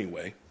here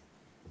anyway.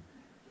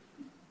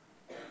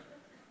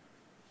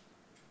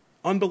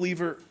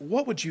 Unbeliever,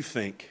 what would you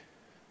think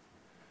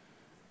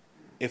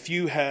if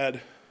you had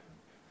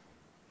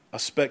a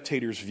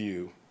spectator's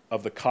view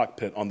of the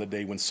cockpit on the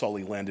day when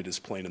Sully landed his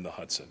plane in the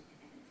Hudson?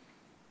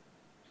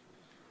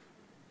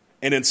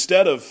 And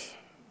instead of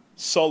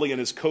Sully and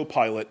his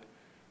co-pilot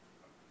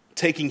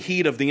taking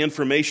heed of the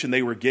information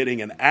they were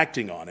getting and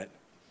acting on it,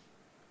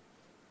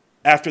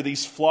 after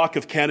these flock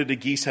of Canada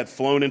geese had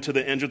flown into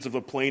the engines of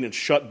the plane and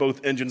shut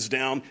both engines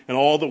down and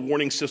all the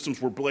warning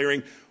systems were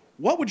blaring,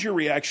 what would your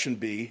reaction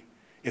be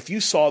if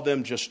you saw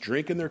them just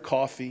drinking their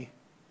coffee,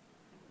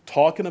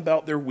 talking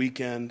about their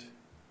weekend,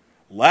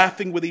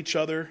 laughing with each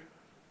other,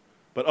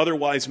 but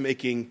otherwise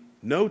making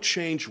no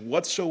change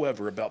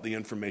whatsoever about the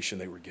information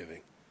they were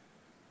giving?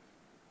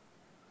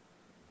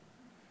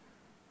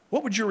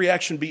 What would your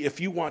reaction be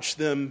if you watched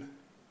them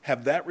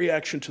have that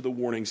reaction to the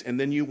warnings and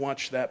then you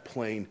watch that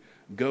plane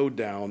go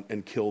down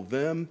and kill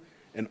them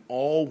and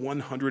all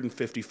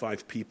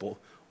 155 people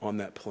on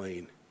that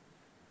plane?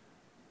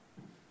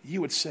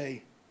 You would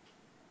say,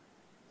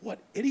 what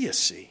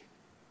idiocy.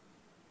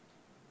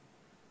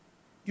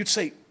 You'd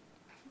say,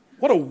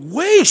 what a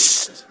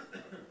waste.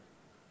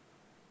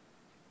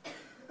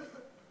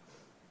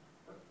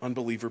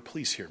 Unbeliever,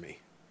 please hear me.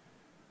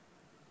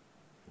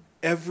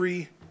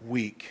 Every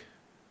week,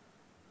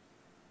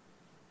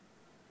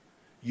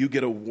 you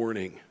get a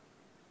warning.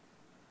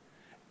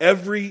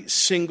 Every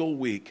single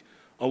week,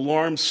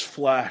 alarms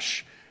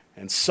flash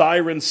and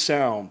sirens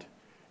sound.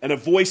 And a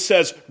voice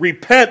says,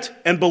 repent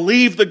and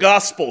believe the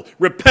gospel.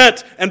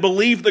 Repent and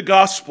believe the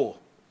gospel.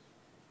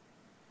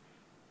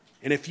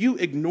 And if you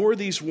ignore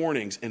these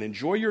warnings and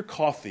enjoy your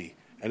coffee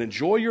and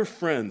enjoy your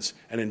friends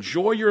and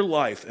enjoy your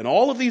life and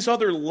all of these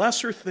other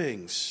lesser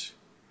things,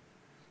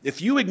 if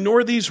you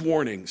ignore these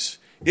warnings,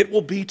 it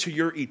will be to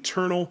your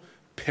eternal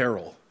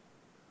peril.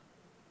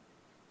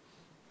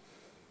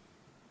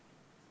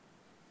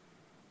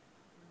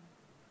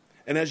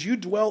 And as you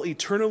dwell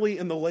eternally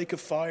in the lake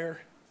of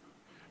fire,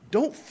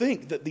 don't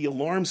think that the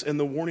alarms and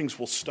the warnings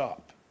will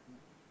stop.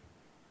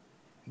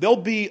 They'll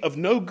be of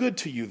no good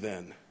to you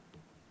then.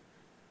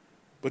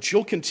 But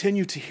you'll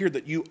continue to hear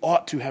that you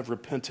ought to have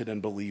repented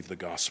and believed the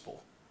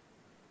gospel.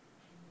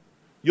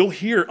 You'll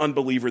hear,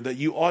 unbeliever, that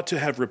you ought to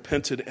have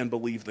repented and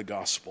believed the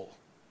gospel.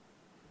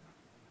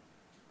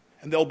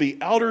 And there'll be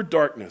outer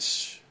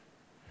darkness,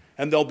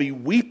 and there'll be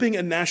weeping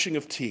and gnashing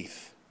of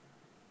teeth.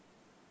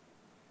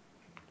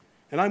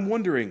 And I'm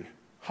wondering,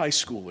 high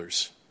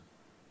schoolers,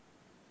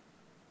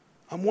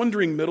 I'm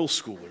wondering middle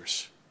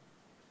schoolers,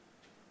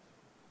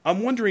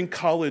 I'm wondering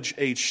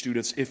college-age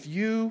students, if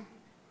you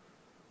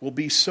will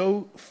be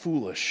so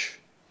foolish.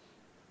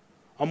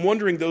 I'm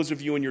wondering those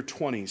of you in your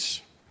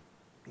 20s,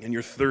 in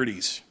your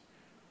 30s,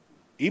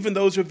 even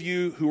those of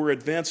you who are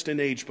advanced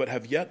in age but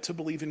have yet to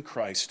believe in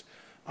Christ,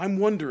 I'm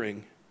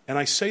wondering, and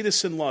I say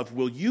this in love,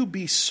 will you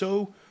be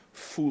so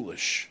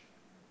foolish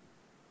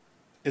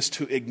as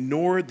to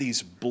ignore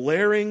these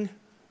blaring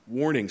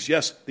warnings?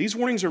 Yes, these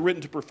warnings are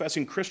written to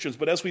professing Christians,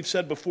 but as we've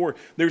said before,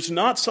 there's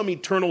not some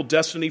eternal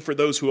destiny for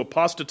those who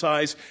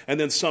apostatize and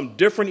then some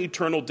different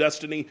eternal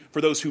destiny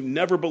for those who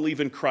never believe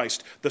in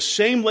Christ. The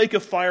same lake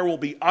of fire will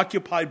be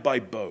occupied by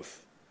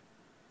both.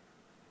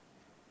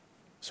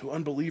 So,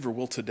 unbeliever,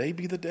 will today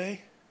be the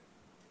day?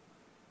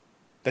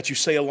 That you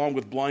say along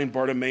with blind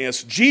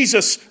Bartimaeus,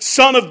 Jesus,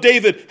 Son of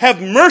David,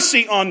 have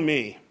mercy on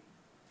me.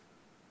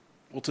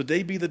 Will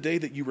today be the day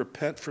that you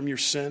repent from your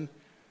sin,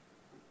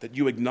 that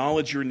you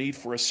acknowledge your need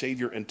for a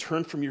Savior and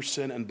turn from your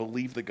sin and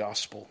believe the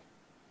gospel?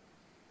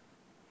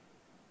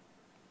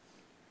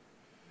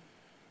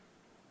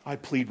 I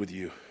plead with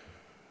you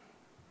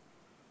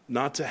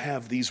not to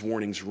have these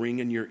warnings ring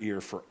in your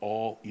ear for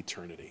all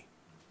eternity.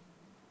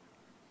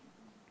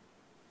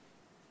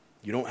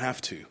 You don't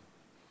have to.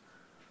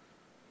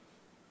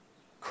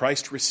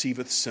 Christ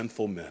receiveth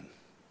sinful men.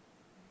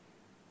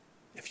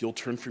 If you'll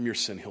turn from your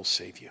sin, he'll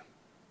save you.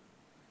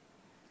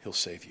 He'll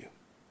save you.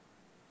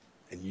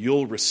 And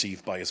you'll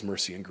receive by his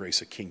mercy and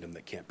grace a kingdom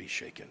that can't be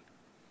shaken.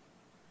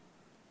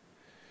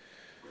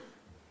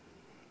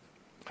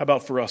 How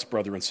about for us,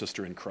 brother and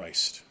sister in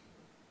Christ?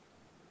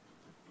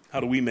 How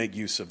do we make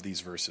use of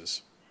these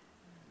verses?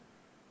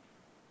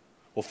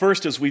 Well,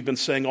 first, as we've been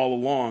saying all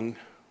along,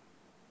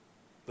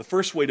 the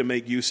first way to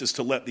make use is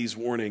to let these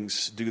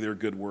warnings do their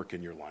good work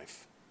in your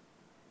life.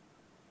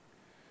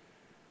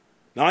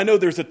 Now, I know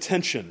there's a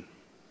tension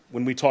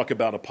when we talk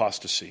about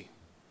apostasy,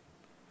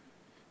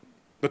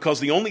 because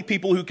the only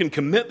people who can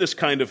commit this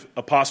kind of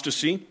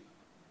apostasy,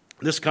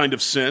 this kind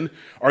of sin,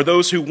 are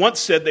those who once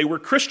said they were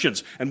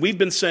Christians. And we've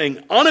been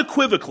saying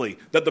unequivocally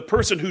that the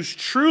person who's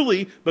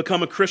truly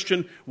become a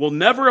Christian will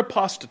never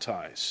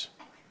apostatize.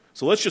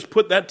 So let's just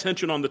put that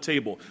tension on the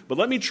table. But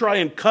let me try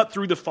and cut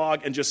through the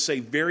fog and just say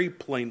very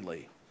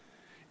plainly,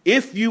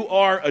 if you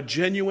are a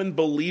genuine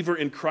believer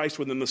in Christ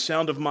within the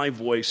sound of my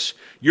voice,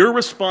 your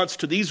response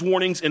to these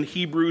warnings in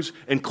Hebrews,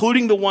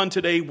 including the one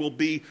today, will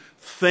be,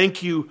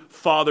 thank you,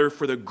 Father,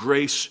 for the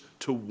grace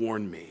to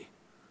warn me.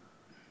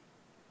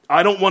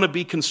 I don't want to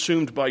be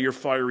consumed by your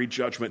fiery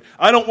judgment.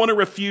 I don't want to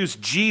refuse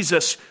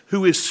Jesus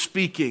who is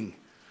speaking.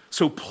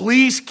 So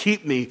please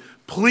keep me.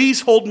 Please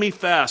hold me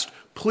fast.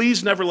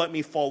 Please never let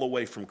me fall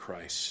away from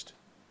Christ.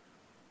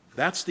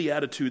 That's the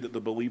attitude that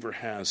the believer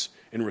has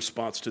in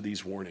response to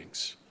these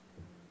warnings.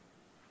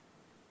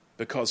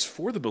 Because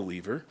for the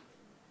believer,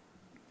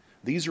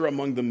 these are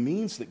among the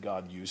means that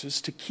God uses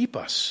to keep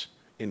us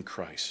in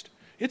Christ.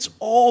 It's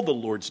all the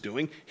Lord's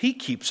doing. He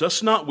keeps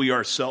us, not we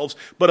ourselves.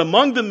 But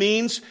among the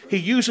means he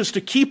uses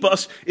to keep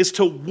us is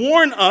to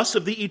warn us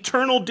of the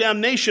eternal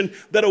damnation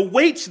that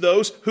awaits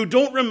those who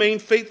don't remain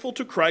faithful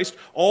to Christ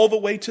all the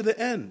way to the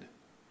end.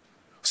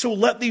 So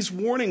let these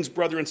warnings,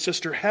 brother and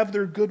sister, have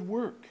their good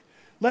work.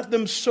 Let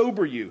them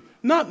sober you,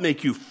 not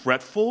make you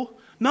fretful,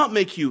 not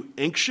make you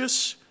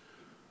anxious.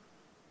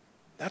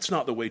 That's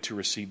not the way to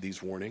receive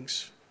these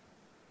warnings.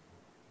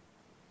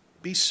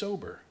 Be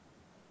sober.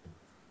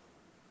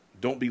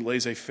 Don't be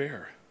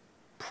laissez-faire,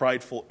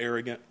 prideful,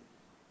 arrogant.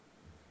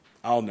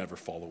 I'll never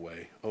fall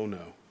away. Oh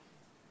no.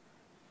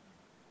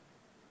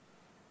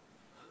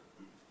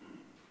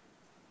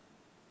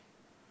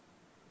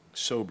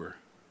 Sober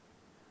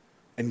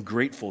and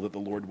grateful that the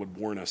Lord would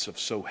warn us of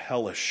so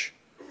hellish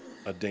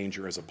a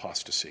danger as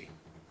apostasy.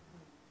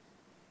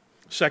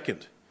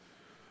 Second,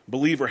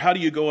 believer, how do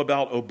you go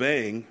about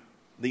obeying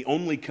the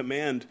only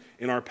command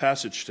in our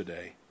passage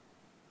today?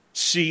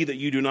 See that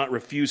you do not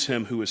refuse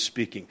him who is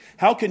speaking.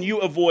 How can you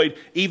avoid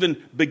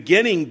even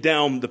beginning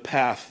down the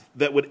path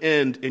that would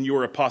end in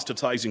your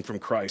apostatizing from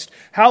Christ?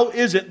 How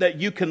is it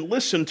that you can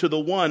listen to the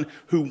one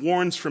who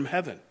warns from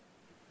heaven?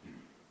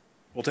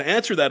 Well, to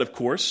answer that, of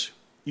course,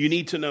 you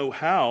need to know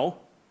how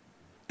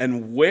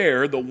and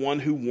where the one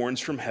who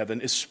warns from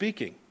heaven is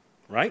speaking,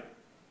 right?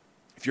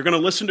 If you're going to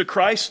listen to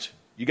Christ,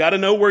 you got to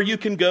know where you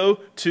can go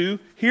to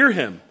hear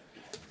him.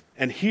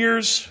 And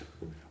here's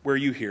where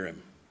you hear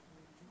him.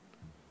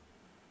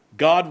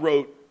 God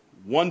wrote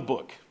one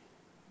book,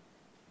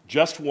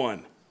 just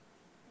one.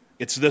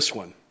 It's this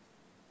one.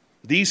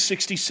 These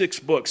 66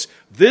 books.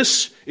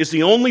 This is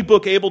the only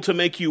book able to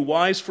make you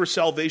wise for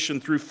salvation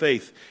through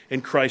faith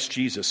in Christ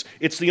Jesus.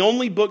 It's the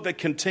only book that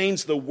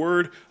contains the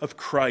word of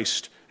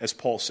Christ, as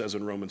Paul says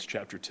in Romans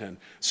chapter 10.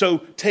 So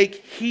take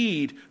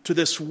heed to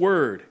this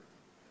word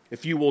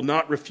if you will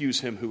not refuse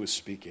him who is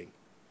speaking.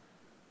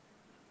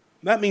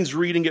 That means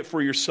reading it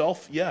for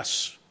yourself,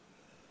 yes.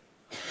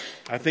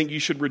 I think you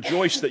should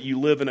rejoice that you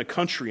live in a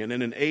country and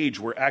in an age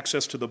where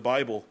access to the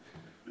Bible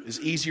is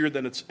easier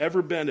than it's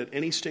ever been at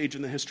any stage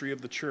in the history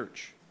of the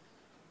church.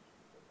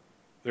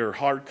 There are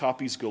hard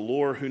copies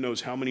galore, who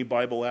knows how many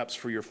Bible apps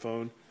for your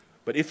phone.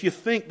 But if you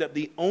think that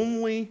the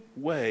only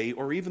way,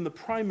 or even the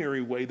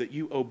primary way, that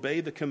you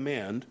obey the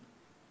command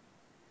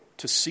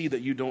to see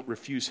that you don't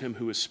refuse him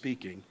who is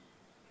speaking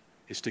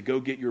is to go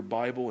get your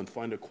Bible and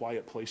find a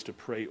quiet place to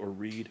pray or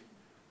read,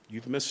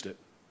 you've missed it.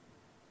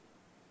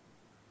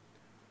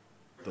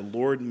 The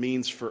Lord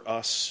means for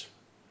us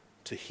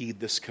to heed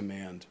this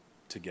command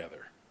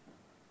together.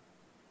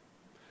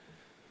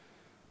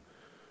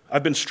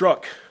 I've been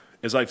struck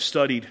as I've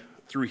studied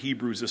through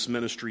Hebrews this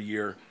ministry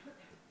year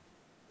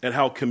at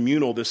how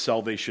communal this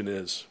salvation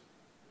is,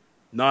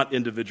 not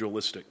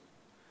individualistic.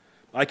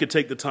 I could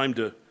take the time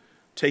to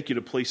take you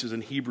to places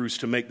in Hebrews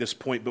to make this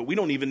point, but we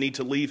don't even need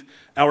to leave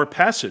our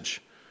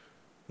passage.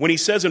 When he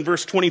says in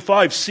verse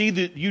 25, see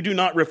that you do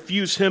not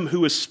refuse him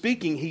who is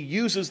speaking, he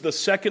uses the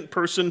second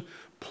person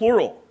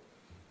plural.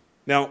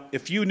 Now,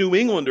 if you New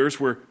Englanders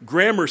were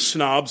grammar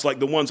snobs like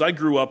the ones I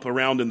grew up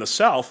around in the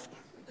South,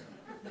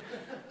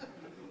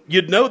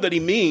 you'd know that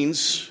he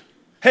means,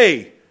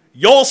 hey,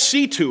 y'all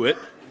see to it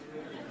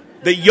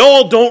that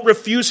y'all don't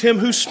refuse him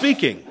who's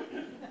speaking.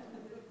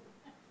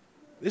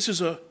 This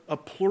is a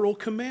plural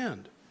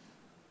command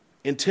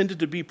intended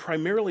to be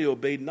primarily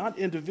obeyed not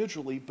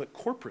individually but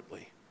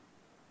corporately.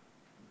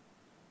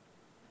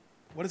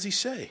 What does he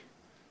say?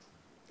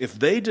 If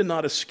they did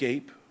not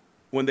escape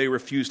when they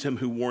refused him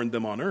who warned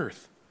them on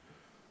earth,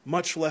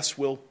 much less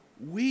will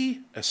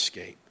we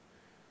escape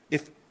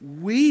if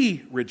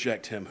we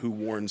reject him who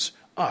warns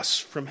us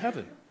from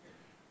heaven.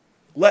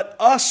 Let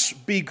us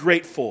be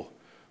grateful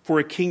for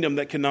a kingdom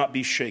that cannot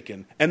be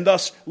shaken, and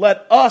thus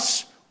let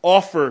us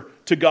offer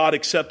to God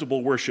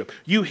acceptable worship.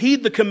 You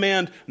heed the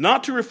command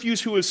not to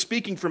refuse who is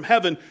speaking from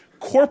heaven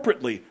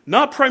corporately,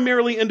 not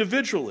primarily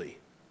individually.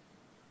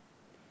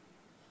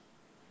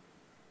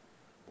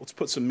 Let's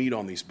put some meat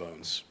on these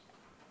bones.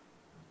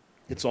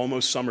 It's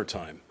almost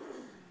summertime.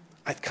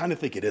 I kind of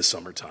think it is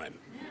summertime.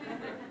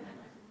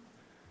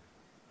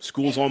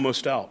 School's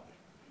almost out.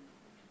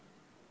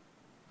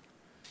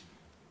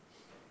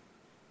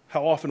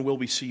 How often will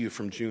we see you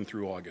from June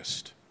through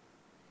August?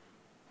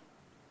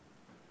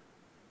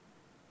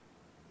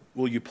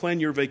 Will you plan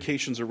your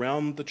vacations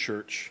around the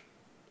church?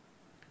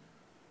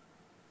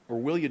 Or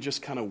will you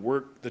just kind of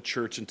work the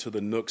church into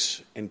the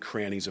nooks and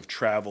crannies of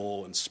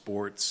travel and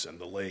sports and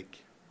the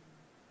lake?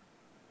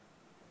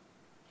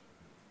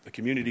 The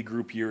community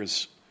group year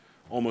is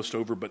almost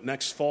over, but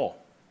next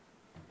fall,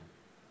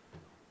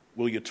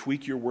 will you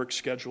tweak your work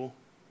schedule,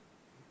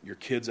 your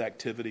kids'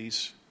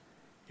 activities,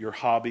 your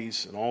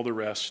hobbies, and all the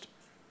rest,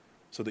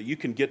 so that you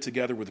can get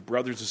together with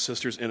brothers and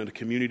sisters in a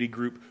community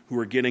group who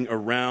are getting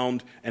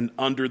around and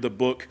under the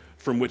book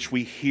from which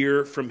we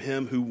hear from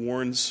him who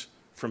warns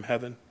from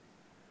heaven?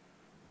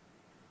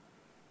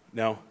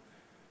 Now,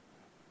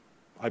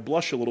 I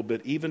blush a little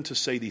bit even to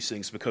say these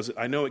things because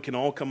I know it can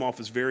all come off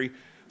as very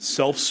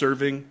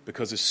self-serving,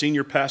 because as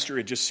senior pastor,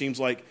 it just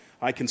seems like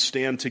I can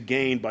stand to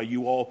gain by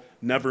you all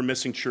never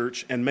missing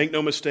church. And make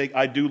no mistake,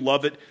 I do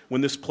love it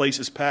when this place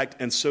is packed,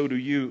 and so do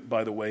you,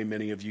 by the way,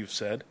 many of you have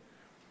said.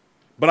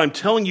 But I'm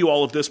telling you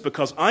all of this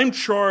because I'm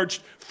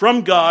charged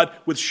from God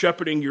with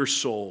shepherding your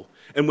soul.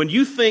 And when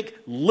you think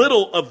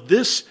little of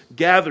this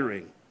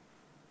gathering,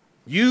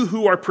 you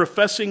who are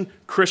professing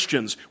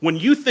Christians, when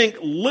you think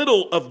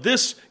little of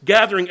this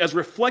gathering as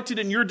reflected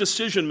in your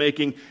decision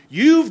making,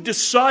 you've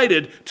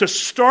decided to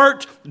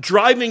start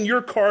driving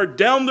your car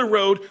down the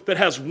road that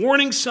has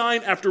warning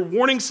sign after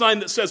warning sign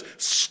that says,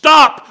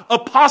 stop,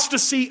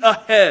 apostasy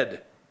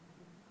ahead.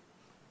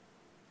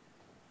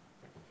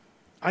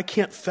 I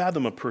can't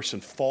fathom a person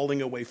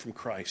falling away from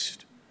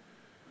Christ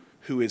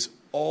who is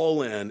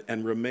all in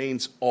and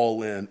remains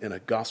all in a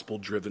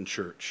gospel-driven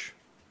church.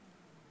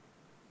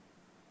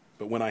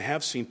 But when I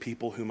have seen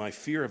people whom I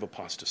fear have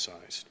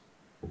apostatized,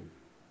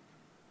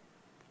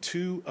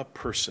 to a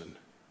person,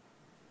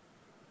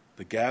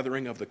 the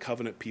gathering of the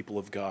covenant people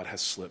of God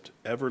has slipped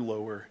ever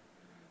lower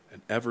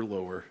and ever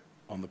lower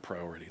on the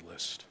priority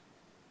list.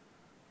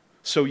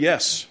 So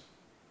yes,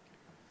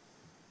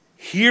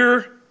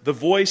 hear the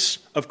voice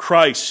of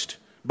Christ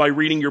by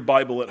reading your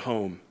Bible at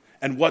home.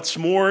 And what's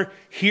more,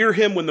 hear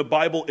him when the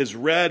Bible is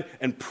read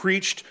and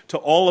preached to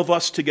all of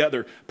us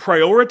together.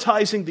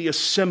 Prioritizing the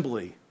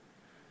assembly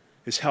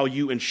is how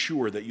you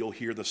ensure that you'll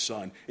hear the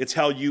Son. It's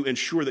how you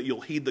ensure that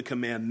you'll heed the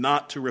command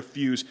not to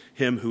refuse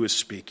him who is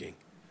speaking.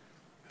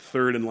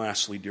 Third and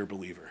lastly, dear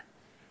believer,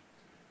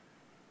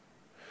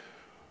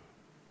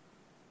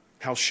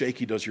 how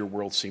shaky does your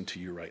world seem to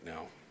you right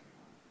now?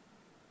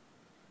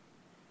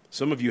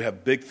 Some of you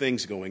have big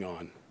things going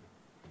on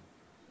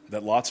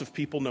that lots of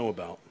people know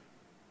about.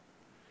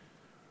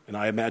 And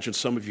I imagine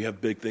some of you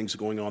have big things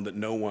going on that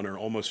no one or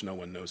almost no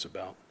one knows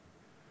about.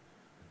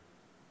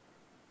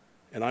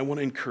 And I want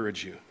to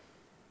encourage you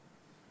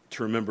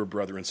to remember,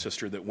 brother and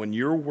sister, that when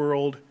your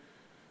world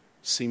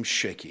seems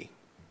shaky,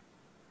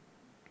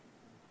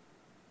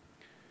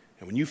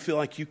 and when you feel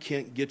like you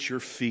can't get your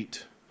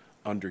feet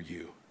under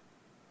you,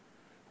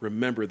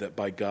 remember that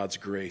by God's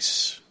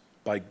grace,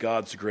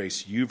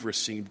 you've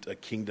received a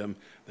kingdom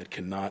that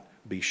cannot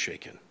be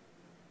shaken.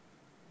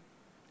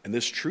 And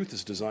this truth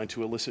is designed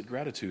to elicit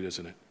gratitude,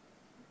 isn't it?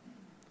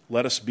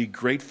 Let us be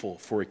grateful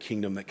for a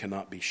kingdom that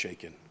cannot be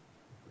shaken.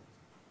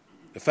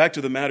 The fact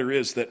of the matter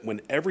is that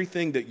when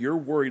everything that you're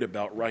worried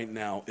about right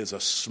now is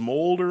a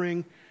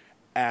smoldering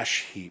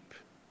ash heap,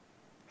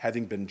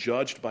 having been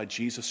judged by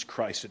Jesus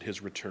Christ at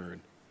his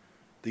return,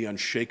 the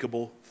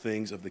unshakable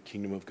things of the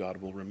kingdom of God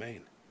will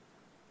remain.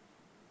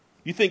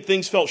 You think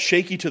things felt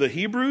shaky to the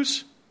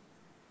Hebrews?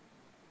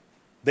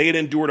 They had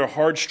endured a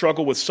hard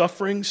struggle with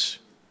sufferings.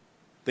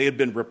 They had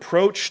been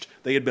reproached.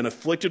 They had been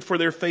afflicted for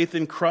their faith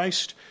in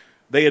Christ.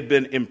 They had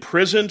been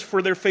imprisoned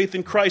for their faith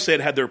in Christ. They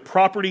had had their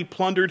property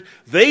plundered.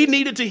 They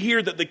needed to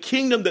hear that the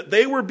kingdom that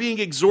they were being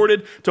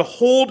exhorted to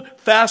hold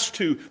fast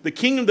to, the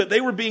kingdom that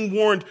they were being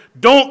warned,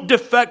 don't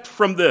defect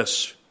from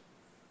this,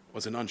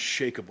 was an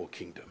unshakable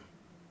kingdom.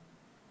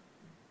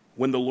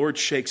 When the Lord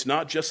shakes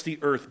not just the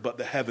earth, but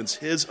the heavens,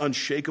 his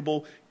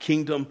unshakable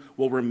kingdom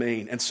will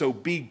remain. And so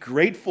be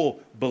grateful,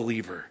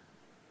 believer.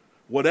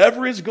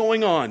 Whatever is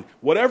going on,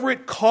 whatever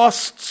it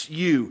costs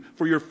you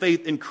for your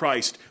faith in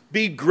Christ,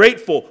 be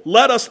grateful.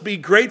 Let us be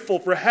grateful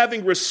for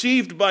having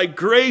received by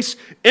grace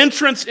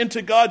entrance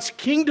into God's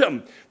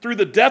kingdom through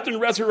the death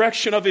and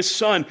resurrection of his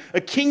Son,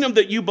 a kingdom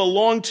that you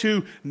belong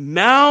to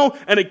now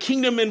and a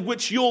kingdom in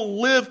which you'll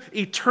live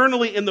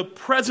eternally in the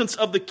presence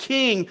of the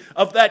King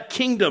of that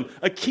kingdom,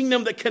 a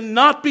kingdom that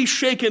cannot be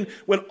shaken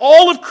when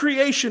all of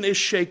creation is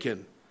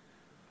shaken.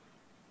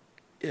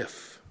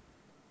 If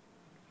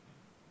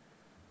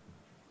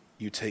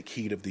you take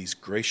heed of these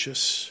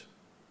gracious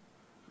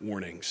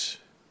warnings,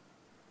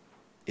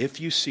 if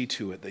you see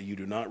to it that you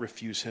do not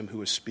refuse him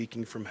who is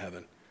speaking from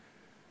heaven,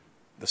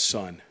 the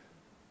Son,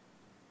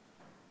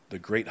 the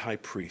great high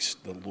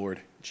priest, the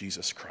Lord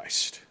Jesus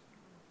Christ.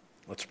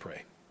 Let's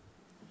pray.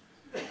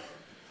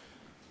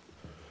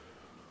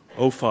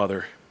 Oh,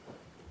 Father,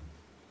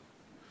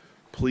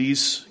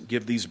 please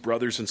give these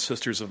brothers and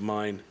sisters of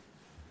mine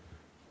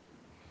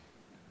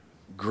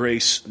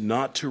grace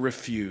not to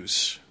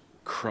refuse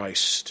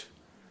Christ.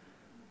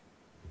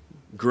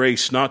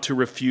 Grace not to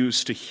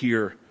refuse to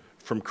hear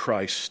from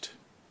Christ.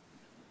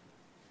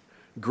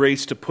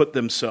 Grace to put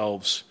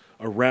themselves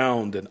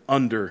around and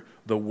under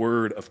the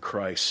word of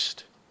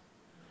Christ.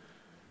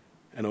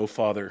 And oh,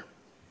 Father,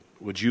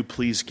 would you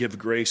please give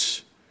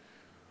grace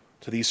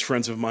to these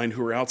friends of mine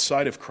who are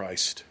outside of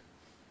Christ.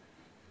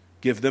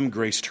 Give them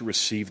grace to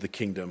receive the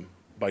kingdom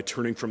by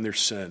turning from their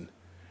sin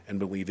and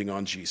believing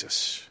on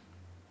Jesus.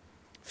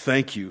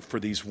 Thank you for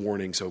these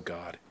warnings, O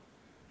God.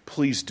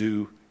 Please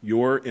do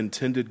your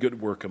intended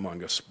good work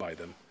among us by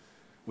them.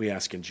 We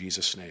ask in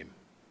Jesus' name.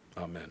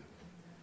 Amen.